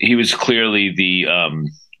Pavement. He was clearly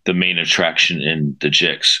the main attraction in the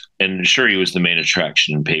Jicks. And sure, he was the main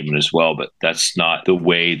attraction in Pavement as well, but that's not the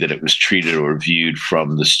way that it was treated or viewed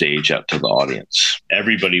from the stage out to the audience.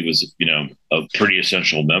 Everybody was, a pretty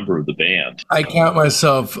essential member of the band. I count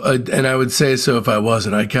myself, and I would say so if I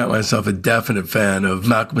wasn't, I count myself a definite fan of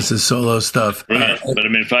Malkmus's solo stuff. Right. But I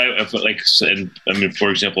mean, for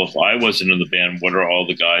example, if I wasn't in the band, what are all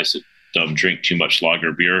the guys that drink too much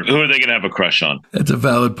lager beer? Who are they going to have a crush on? That's a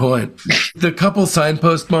valid point. The couple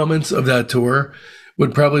signpost moments of that tour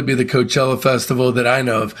would probably be the Coachella Festival that I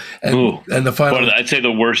know of, and the final. I'd say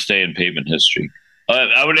the worst day in Pavement history.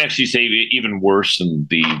 I would actually say even worse than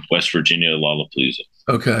the West Virginia Lollapalooza.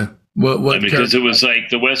 Okay, what? Because it was like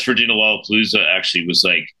the West Virginia Lollapalooza actually was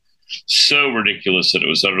like so ridiculous that it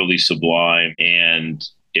was utterly sublime, and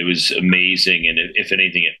it was amazing, and if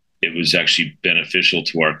anything, it was actually beneficial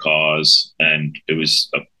to our cause, and it was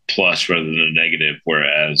a plus rather than a negative,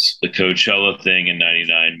 whereas the Coachella thing in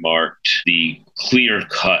 99 marked the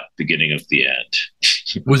clear-cut beginning of the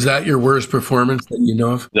end. Was that your worst performance that you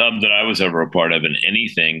know of? That I was ever a part of in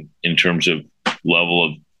anything in terms of level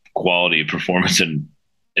of quality of performance and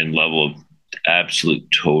level of absolute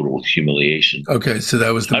total humiliation. Okay, so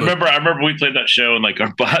that was I remember we played that show and like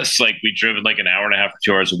our bus, like we driven like an hour and a half or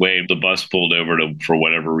 2 hours away. The bus pulled over for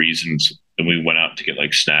whatever reasons, and we went out to get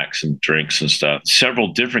like snacks and drinks and stuff. Several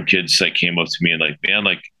different kids like came up to me and like, man,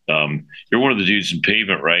 like you're one of the dudes in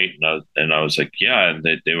Pavement, right? And I was like, yeah. And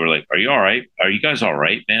they were like, are you all right? Are you guys all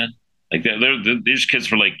right, man? Like these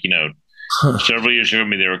kids were like, several years ago,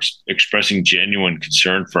 they were expressing genuine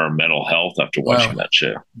concern for our mental health after watching that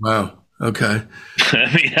show. Wow. Okay.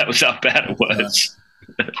 I mean, that was how bad it was.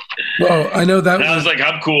 Well, I know that. I was like,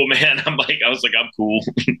 I'm cool, man. I'm cool.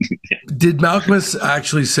 Did Malkmus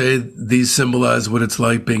actually say these symbolize what it's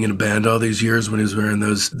like being in a band all these years when he was wearing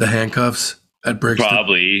the handcuffs at Brixton?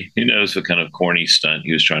 Probably. He knows what kind of corny stunt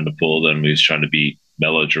he was trying to pull. Then he was trying to be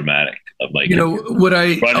melodramatic. Of like,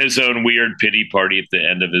 run his own weird pity party at the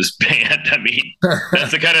end of his band. I mean,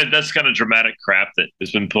 that's kind of dramatic crap that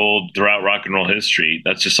has been pulled throughout rock and roll history.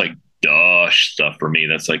 That's just like stuff for me.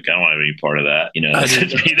 That's like, I don't want to be part of that.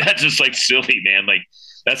 That's just like silly, man. Like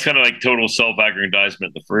that's kind of like total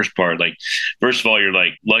self-aggrandizement. The first part, like, first of all, you're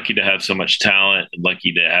like lucky to have so much talent and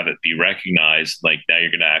lucky to have it be recognized. Like now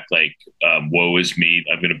you're going to act like, woe is me.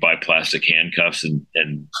 I'm going to buy plastic handcuffs and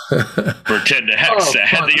pretend to act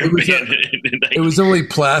sad that you're it was only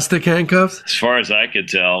plastic handcuffs? As far as I could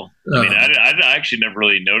tell. I mean, I actually never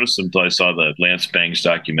really noticed them until I saw the Lance Bangs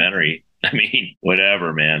documentary. I mean,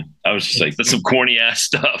 whatever, man. I was just like, that's some corny ass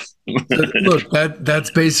stuff. Look,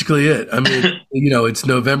 that's basically it. I mean, it's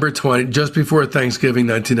November 20, just before Thanksgiving,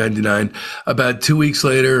 1999. About 2 weeks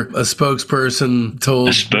later, a spokesperson told...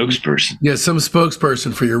 A spokesperson? Yeah, some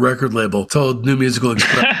spokesperson for your record label told New Musical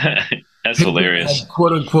Express... That's hilarious.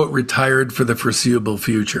 "Quote unquote retired for the foreseeable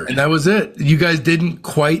future." And that was it. You guys didn't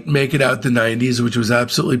quite make it out the 90s, which was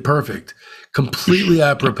absolutely perfect. Completely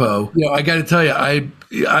apropos. I got to tell you,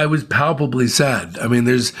 I was palpably sad. I mean,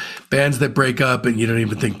 there's bands that break up and you don't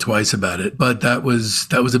even think twice about it. But that was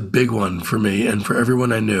a big one for me and for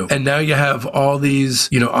everyone I knew. And now you have all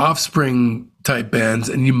these, Offspring type bands,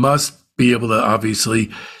 and you must be able to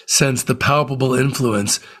obviously sense the palpable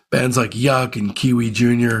influence, bands like Yuck and Kiwi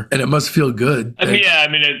Jr., and it must feel good.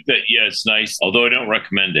 It's nice, although I don't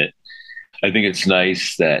recommend it. I think it's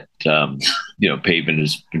nice that, Pavement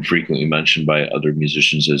has been frequently mentioned by other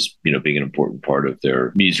musicians as, being an important part of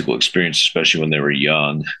their musical experience, especially when they were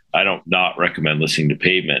young. I don't not recommend listening to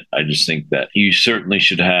Pavement. I just think that you certainly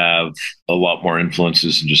should have a lot more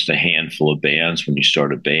influences than just a handful of bands when you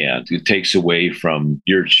start a band. It takes away from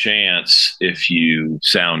your chance if you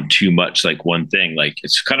sound too much like one thing. Like,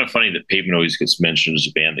 it's kind of funny that Pavement always gets mentioned as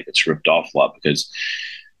a band that gets ripped off a lot, because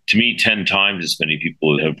to me, 10 times as many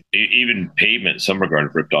people have, even Pavement in some regard,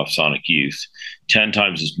 have ripped off Sonic Youth. 10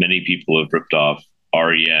 times as many people have ripped off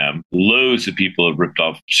REM. Loads of people have ripped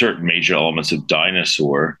off certain major elements of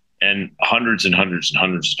Dinosaur, and hundreds and hundreds and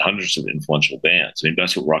hundreds and hundreds of influential bands. I mean,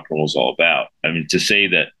 that's what rock and roll is all about. I mean, to say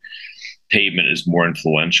that Pavement is more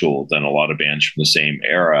influential than a lot of bands from the same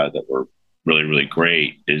era that were really, really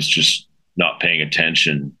great is just not paying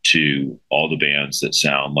attention to all the bands that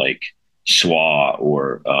sound like SWA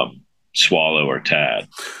or Swallow or Tad.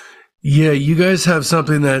 Yeah, you guys have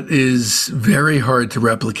something that is very hard to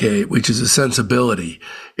replicate, which is a sensibility.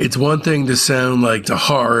 It's one thing to sound like the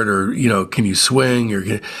Heart or, can you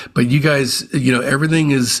swing? But you guys,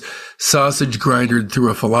 everything is sausage grindered through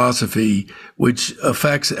a philosophy which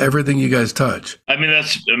affects everything you guys touch.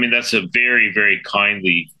 That's a very, very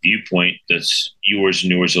kindly viewpoint. That's yours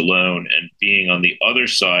and yours alone. And being on the other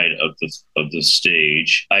side of the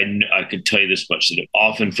stage, I could tell you this much, that it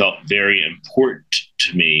often felt very important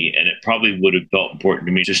to me, and it probably would have felt important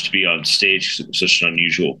to me just to be on stage, because it was such an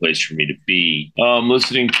unusual place for me to be.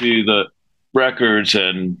 Listening to the records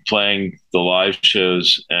and playing the live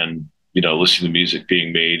shows and listening to music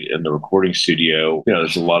being made in the recording studio,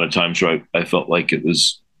 there's a lot of times where I felt like it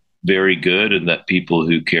was very good, and that people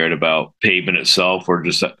who cared about Pavement itself or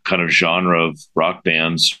just that kind of genre of rock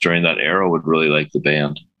bands during that era would really like the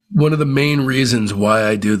band. One of the main reasons why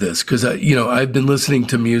I do this, because I've been listening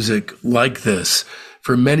to music like this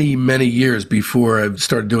for many, many years before I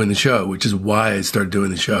started doing the show, which is why I started doing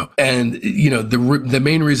the show. And, the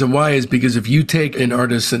main reason why is because if you take an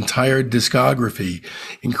artist's entire discography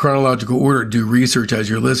in chronological order, do research as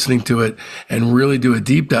you're listening to it, and really do a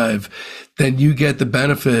deep dive, then you get the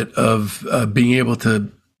benefit of being able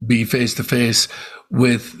to be face to face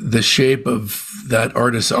with the shape of that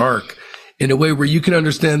artist's arc in a way where you can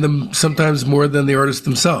understand them sometimes more than the artists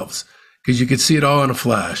themselves, because you could see it all in a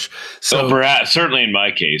flash. So perhaps, certainly in my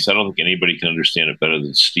case, I don't think anybody can understand it better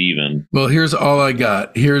than Steven. Well, here's all I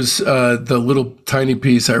got. Here's the little tiny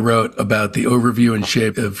piece I wrote about the overview and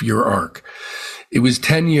shape of your arc. It was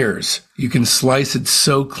 10 years. You can slice it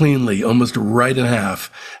so cleanly, almost right in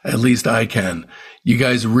half. At least I can. You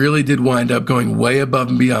guys really did wind up going way above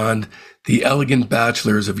and beyond the elegant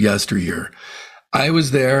bachelors of yesteryear. I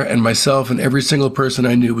was there, and myself and every single person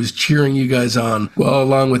I knew was cheering you guys on, well,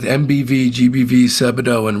 along with MBV, GBV,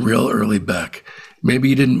 Sebadoh, and real early Beck. Maybe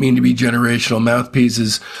you didn't mean to be generational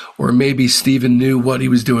mouthpieces, or maybe Steven knew what he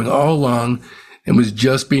was doing all along and was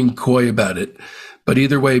just being coy about it. But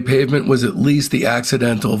either way, Pavement was at least the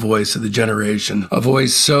accidental voice of the generation, a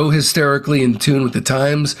voice so hysterically in tune with the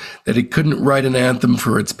times that it couldn't write an anthem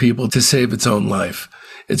for its people to save its own life.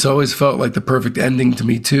 It's always felt like the perfect ending to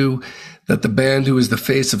me, too, that the band who was the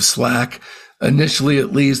face of Slack, initially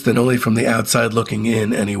at least and only from the outside looking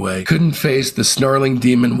in anyway, couldn't face the snarling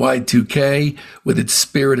demon Y2K with its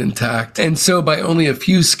spirit intact, and so by only a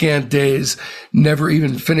few scant days, never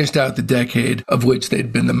even finished out the decade of which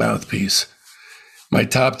they'd been the mouthpiece. My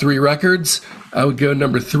top 3 records, I would go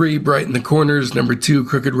number 3, Bright in the Corners, number 2,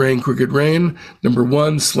 Crooked Rain, number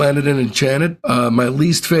 1, Slanted and Enchanted. My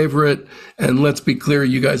least favorite, and let's be clear,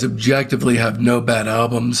 you guys objectively have no bad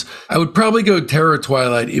albums. I would probably go Terror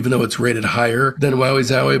Twilight, even though it's rated higher than Wowie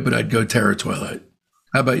Zowie, but I'd go Terror Twilight.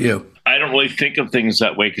 How about you? I don't really think of things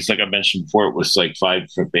that way because, like I mentioned before, it was like 5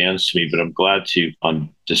 different bands to me. But I'm glad to on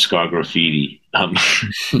Discograffiti.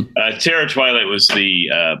 Terror Twilight was the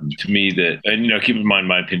to me that, and keep in mind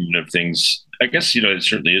my opinion of things. I guess it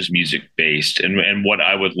certainly is music based, and what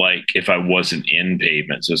I would like if I wasn't in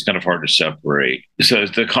Pavement. So it's kind of hard to separate. So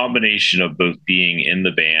it's the combination of both being in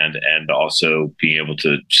the band and also being able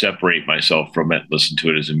to separate myself from it, listen to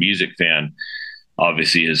it as a music fan.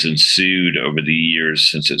 Obviously has ensued over the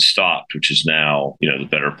years since it stopped, which is now, the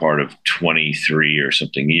better part of 23 or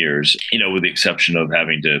something years, with the exception of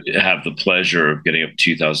having to have the pleasure of getting up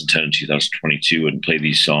 2010 and 2022 and play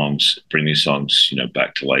these songs, bring these songs,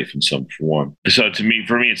 back to life in some form. So for me,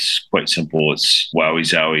 it's quite simple. It's Wowie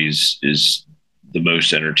Zowie is the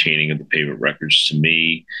most entertaining of the Pavement records to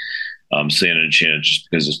me. Slanted and Enchanted just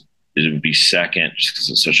because it would be second, just because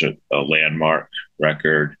it's such a landmark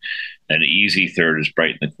record. An easy third is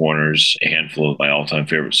Bright in the Corners. A handful of my all-time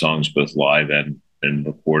favorite songs, both live and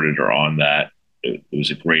recorded, are on that. It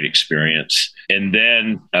was a great experience. And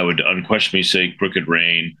then I would unquestionably say Crooked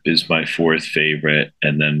Rain is my 4th favorite.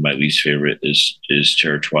 And then my least favorite is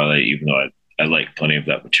Terror Twilight, even though I like plenty of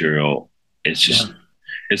that material. It's just,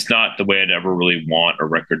 It's not the way I'd ever really want a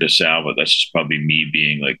record to sound, but that's just probably me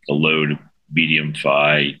being like a low to medium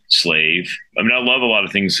fi slave. I mean, I love a lot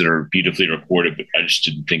of things that are beautifully recorded, but I just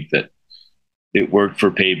didn't think that it worked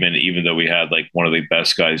for Pavement, even though we had like one of the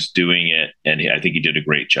best guys doing it. And I think he did a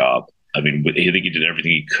great job. I mean, I think he did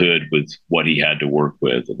everything he could with what he had to work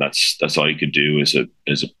with. And that's all he could do as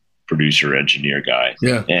a producer, engineer guy.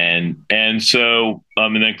 Yeah. And so,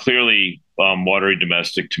 and then clearly Watery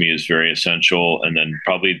Domestic to me is very essential. And then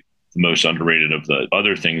probably the most underrated of the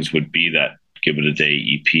other things would be that Give It a Day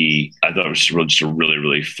EP. I thought it was just a really,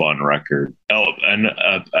 really fun record. Oh, and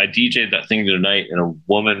I DJ'd that thing tonight, and a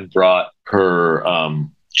woman brought her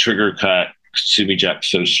Trigger Cut Sumi Jack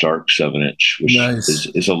So Stark 7-inch, which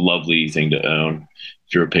is a lovely thing to own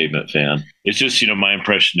if you're a Pavement fan. It's just, my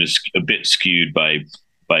impression is a bit skewed by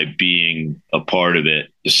being a part of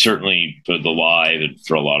it, certainly for the live and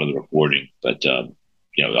for a lot of the recording. But,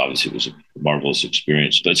 obviously it was a marvelous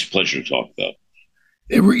experience. But it's a pleasure to talk about.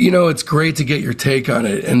 It's great to get your take on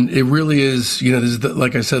it. And it really is, this is,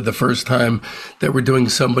 like I said, the first time that we're doing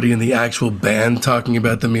somebody in the actual band talking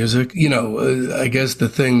about the music. I guess the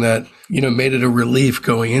thing that, made it a relief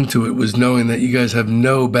going into it was knowing that you guys have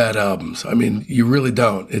no bad albums. I mean, you really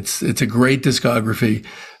don't. It's a great discography.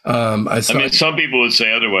 Some people would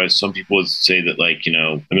say otherwise. Some people would say that, I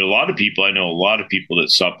know a lot of people that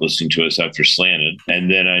stopped listening to us after Slanted.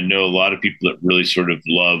 And then I know a lot of people that really sort of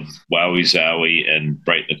love Wowie Zowie and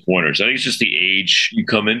Bright in the Corners. I think it's just the age you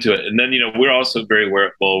come into it. And then, we're also very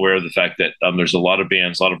well aware of the fact that there's a lot of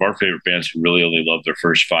our favorite bands who really only love their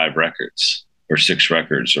first 5 records or 6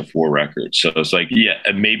 records or 4 records. So it's like,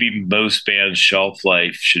 maybe most bands' shelf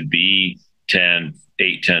life should be 8,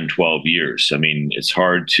 10, 12 years. I mean, it's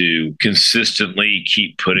hard to consistently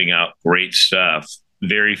keep putting out great stuff.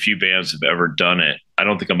 Very few bands have ever done it. I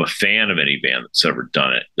don't think I'm a fan of any band that's ever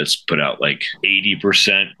done it, that's put out like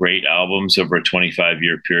 80% great albums over a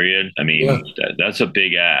 25-year period. I mean, that's a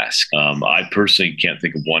big ask. I personally can't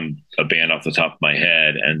think of a band off the top of my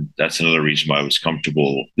head. And that's another reason why I was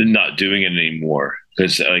comfortable not doing it anymore.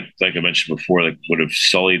 Because like I mentioned before, would have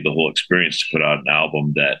sullied the whole experience to put out an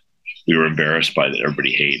album that we were embarrassed by, that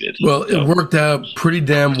everybody hated. Well, it worked out pretty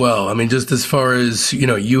damn well. I mean, just as far as,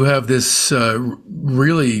 you have this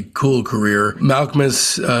really cool career.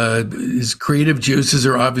 Malkmus, his creative juices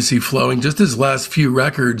are obviously flowing. Just his last few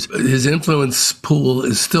records, his influence pool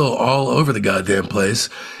is still all over the goddamn place.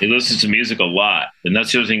 He listens to music a lot. And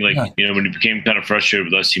that's the other thing, when he became kind of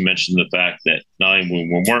frustrated with us, he mentioned the fact that not only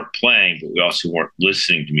we weren't playing, but we also weren't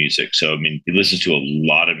listening to music. So, he listens to a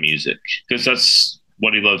lot of music because that's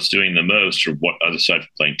what he loves doing the most, or what other side from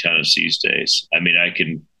playing tennis these days. I mean, I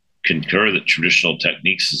can concur that Traditional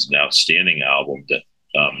Techniques is an outstanding album that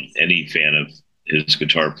any fan of his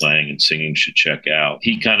guitar playing and singing should check out.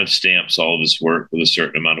 He kind of stamps all of his work with a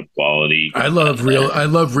certain amount of quality. I love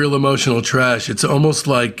Real Emotional Trash. It's almost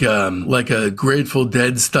like a Grateful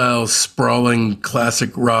Dead style sprawling classic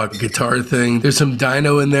rock guitar thing. There's some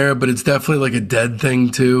Dino in there, but it's definitely like a Dead thing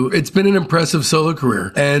too. It's been an impressive solo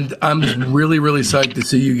career, and I'm really, really psyched to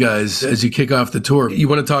see you guys as you kick off the tour. You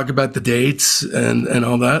want to talk about the dates and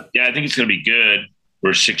all that? Yeah, I think it's going to be good.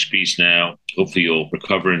 we're a 6-piece now. Hopefully you'll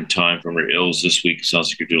recover in time from your ills this week. It sounds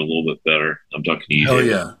like you're doing a little bit better. I'm talking to you, Oh,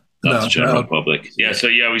 David. yeah. Not the general public. Yeah. So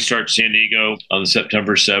we start San Diego on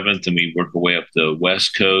September 7th, and we work our way up the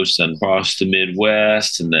West Coast and across the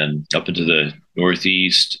Midwest, and then up into the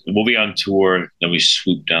Northeast. We'll be on tour. Then we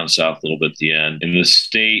swoop down south a little bit at the end in the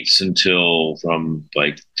States until from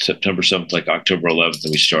like September 7th, like October 11th.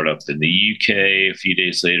 And we start up in the UK a few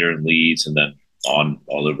days later in Leeds, and then on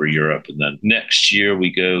all over Europe. And then next year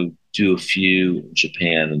we go do a few in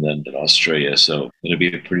Japan and then in Australia. So it'll be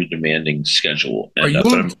a pretty demanding schedule. Are you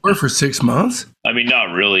on tour for 6 months? I mean,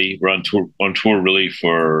 not really. We're on tour really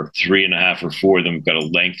for 3.5 or 4. Then we've got a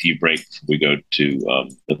lengthy break before we go to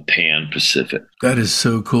the Pan Pacific. That is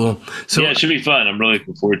so cool. So yeah, it should be fun. I'm really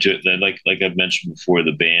looking forward to it. Then, like I've mentioned before,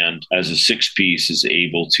 the band as a 6-piece is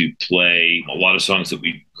able to play a lot of songs that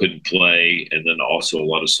we couldn't play, and then also a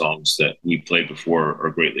lot of songs that we played before are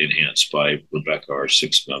greatly enhanced by Rebecca, our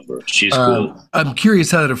 6th member. She's cool. I'm curious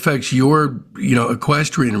how that affects your,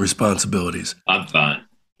 equestrian responsibilities. I'm fine.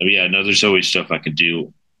 I mean, no, there's always stuff I can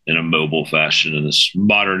do in a mobile fashion in this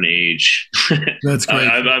modern age. That's great.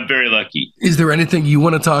 I'm very lucky. Is there anything you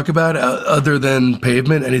want to talk about other than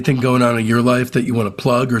Pavement? Anything going on in your life that you want to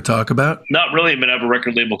plug or talk about? Not really. I mean, I have a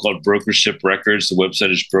record label called Brokership Records. The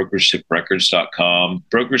website is brokershiprecords.com.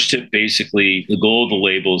 Brokership, basically, the goal of the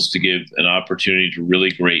label is to give an opportunity to really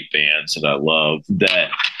great bands that I love that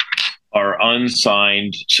are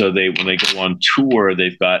unsigned. So when they go on tour,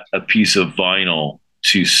 they've got a piece of vinyl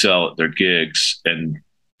to sell at their gigs, and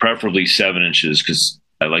preferably 7 inches, because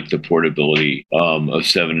I like the portability of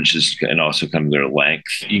 7 inches and also kind of their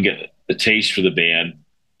length. You can get a taste for the band,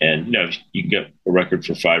 and you can get a record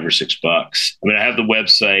for $5 or $6. I mean, I have the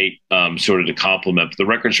website sort of to complement, but the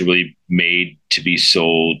records are really made to be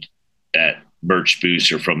sold at merch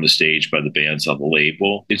booths or from the stage by the bands on the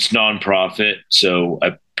label. It's nonprofit, so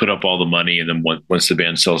I put up all the money, and then once the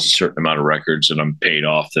band sells a certain amount of records and I'm paid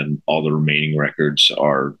off, then all the remaining records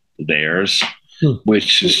are theirs,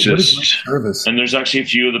 which is just service. And there's actually a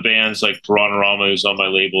few of the bands like Piranha who's on my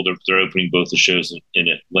label. They're opening both the shows in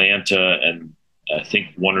Atlanta, and I think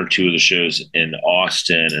 1 or 2 of the shows in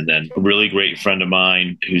Austin. And then a really great friend of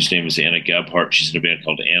mine whose name is Anna Gebhardt. She's in a band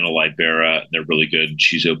called Anna Libera, and they're really good.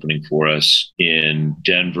 She's opening for us in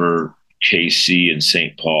Denver, KC, and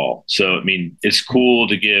St. Paul. So, I mean, it's cool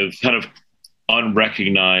to give kind of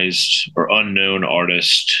unrecognized or unknown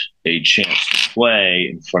artists a chance to play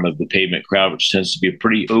in front of the Pavement crowd, which tends to be a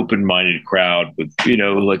pretty open-minded crowd with,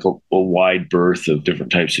 like a wide berth of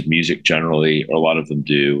different types of music generally, or a lot of them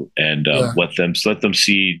do, and let them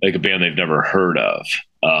see like a band they've never heard of.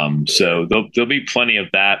 So there'll be plenty of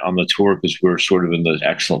that on the tour, because we're sort of in the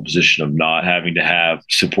excellent position of not having to have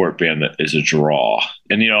support band that is a draw.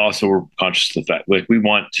 And, also we're conscious of the fact, like, we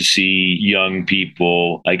want to see young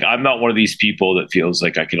people. Like, I'm not one of these people that feels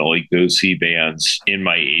like I can only go see bands in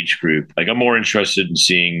my age group. Like, I'm more interested in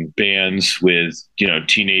seeing bands with,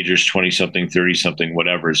 teenagers, 20 something, 30 something,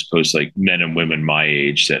 whatever, as opposed to like men and women my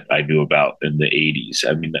age that I knew about in the 80s.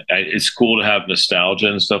 I mean, it's cool to have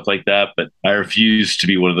nostalgia and stuff like that, but I refuse to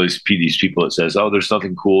be one of these people that says, oh, there's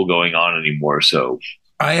nothing cool going on anymore. So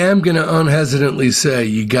I am going to unhesitantly say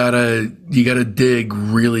you gotta dig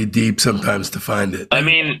really deep sometimes to find it. I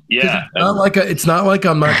mean, yeah, it's not like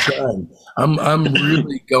I'm not trying. I'm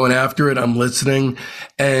really going after it. I'm listening.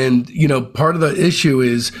 And, part of the issue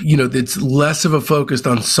is, it's less of a focus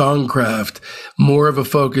on songcraft, more of a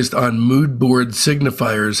focus on mood board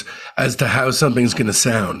signifiers as to how something's going to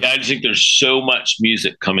sound. Yeah, I just think there's so much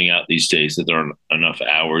music coming out these days that there aren't enough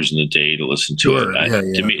hours in the day to listen to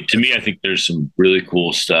it. To me, I think there's some really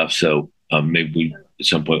cool stuff. So maybe we, at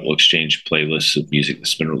some point, we'll exchange playlists of music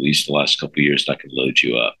that's been released the last couple of years, and I can load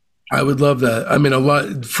you up. I would love that. I mean, a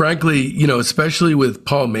lot, frankly, especially with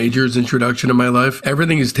Paul Major's introduction in my life,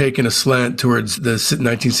 everything is taken a slant towards the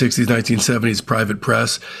 1960s, 1970s private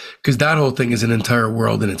press, because that whole thing is an entire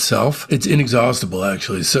world in itself. It's inexhaustible,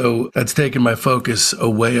 actually. So that's taken my focus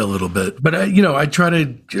away a little bit. But, I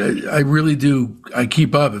really do. I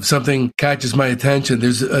keep up. If something catches my attention,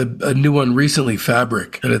 there's a new one recently,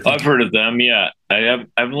 Fabric. I've heard of them. Yeah. I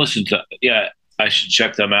haven't listened to. Yeah. I should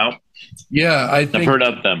check them out. Yeah. I've heard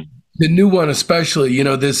of them. The new one, especially,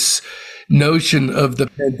 this notion of the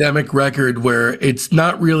pandemic record where it's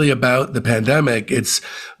not really about the pandemic. It's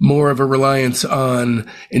more of a reliance on,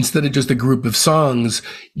 instead of just a group of songs,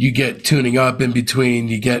 you get tuning up in between,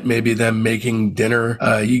 you get maybe them making dinner,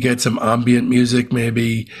 you get some ambient music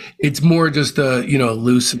maybe. It's more just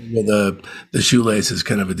loose with the shoelaces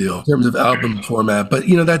kind of a deal in terms of album format. But,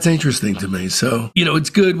 that's interesting to me. So, it's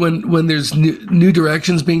good when there's new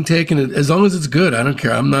directions being taken, as long as it's good. I don't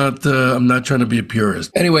care. I'm not trying to be a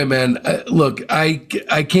purist. Anyway, man, look, I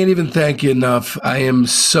can't even thank you enough. I am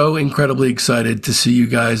so incredibly excited to see you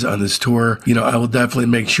guys on this tour. I will definitely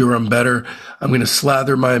make sure I'm better. I'm going to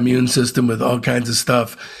slather my immune system with all kinds of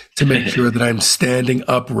stuff to make sure that I'm standing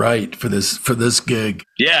upright for this gig.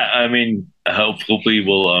 Yeah, I mean, hopefully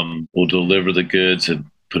we'll deliver the goods and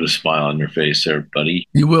put a smile on your face there, buddy.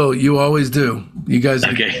 You will. You always do. You guys.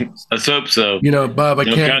 Okay, let's hope so. Bob, I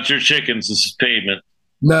can't count your chickens. This is pavement.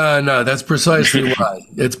 No, that's precisely why.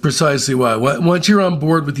 It's precisely why. Once you're on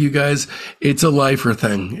board with you guys, it's a lifer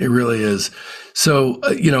thing. It really is. So,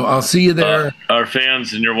 I'll see you there. Our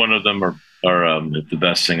fans, and you're one of them, are the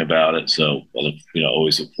best thing about it. So,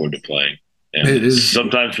 always look forward to playing. And it is.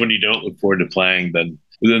 Sometimes when you don't look forward to playing, then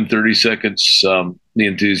within 30 seconds, the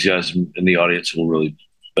enthusiasm in the audience will really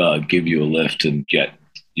give you a lift and get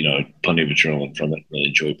plenty of adrenaline from it. Really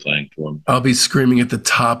enjoy playing for them. I'll be screaming at the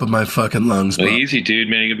top of my fucking lungs. Well, easy, dude,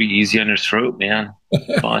 man. You're gonna be easy on your throat, man.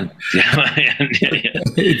 Fun. Yeah.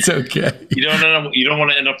 It's okay. You don't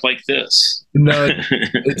want to end up like this. No,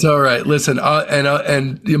 it's all right. Listen,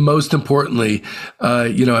 and most importantly, I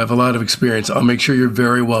have a lot of experience. I'll make sure you're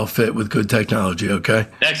very well fit with good technology. Okay.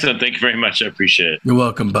 Excellent. Thank you very much. I appreciate it. You're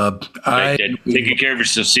welcome, Bob. Taking care of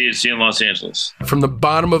yourself. See you in Los Angeles. From the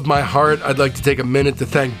bottom of my heart, I'd like to take a minute to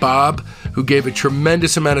thank Bob, who gave a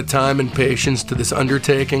tremendous amount of time and patience to this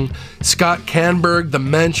undertaking, Scott Canberg, the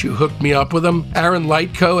mensch who hooked me up with him, Aaron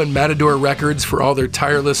Lightco and Matador Records for all their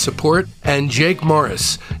tireless support, and Jake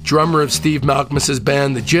Morris, drummer of Steve Malkmus's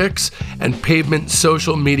band The Jicks, and Pavement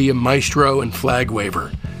social media maestro and flag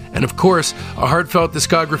waver. And of course, a heartfelt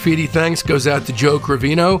Discograffiti thanks goes out to Joe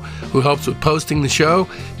Cravino, who helps with posting the show,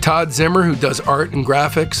 Todd Zimmer, who does art and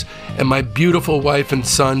graphics, and my beautiful wife and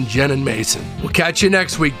son, Jen and Mason. We'll catch you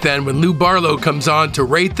next week then when Lou Barlow comes on to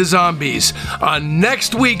rate the zombies on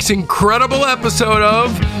next week's incredible episode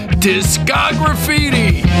of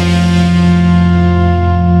Discograffiti.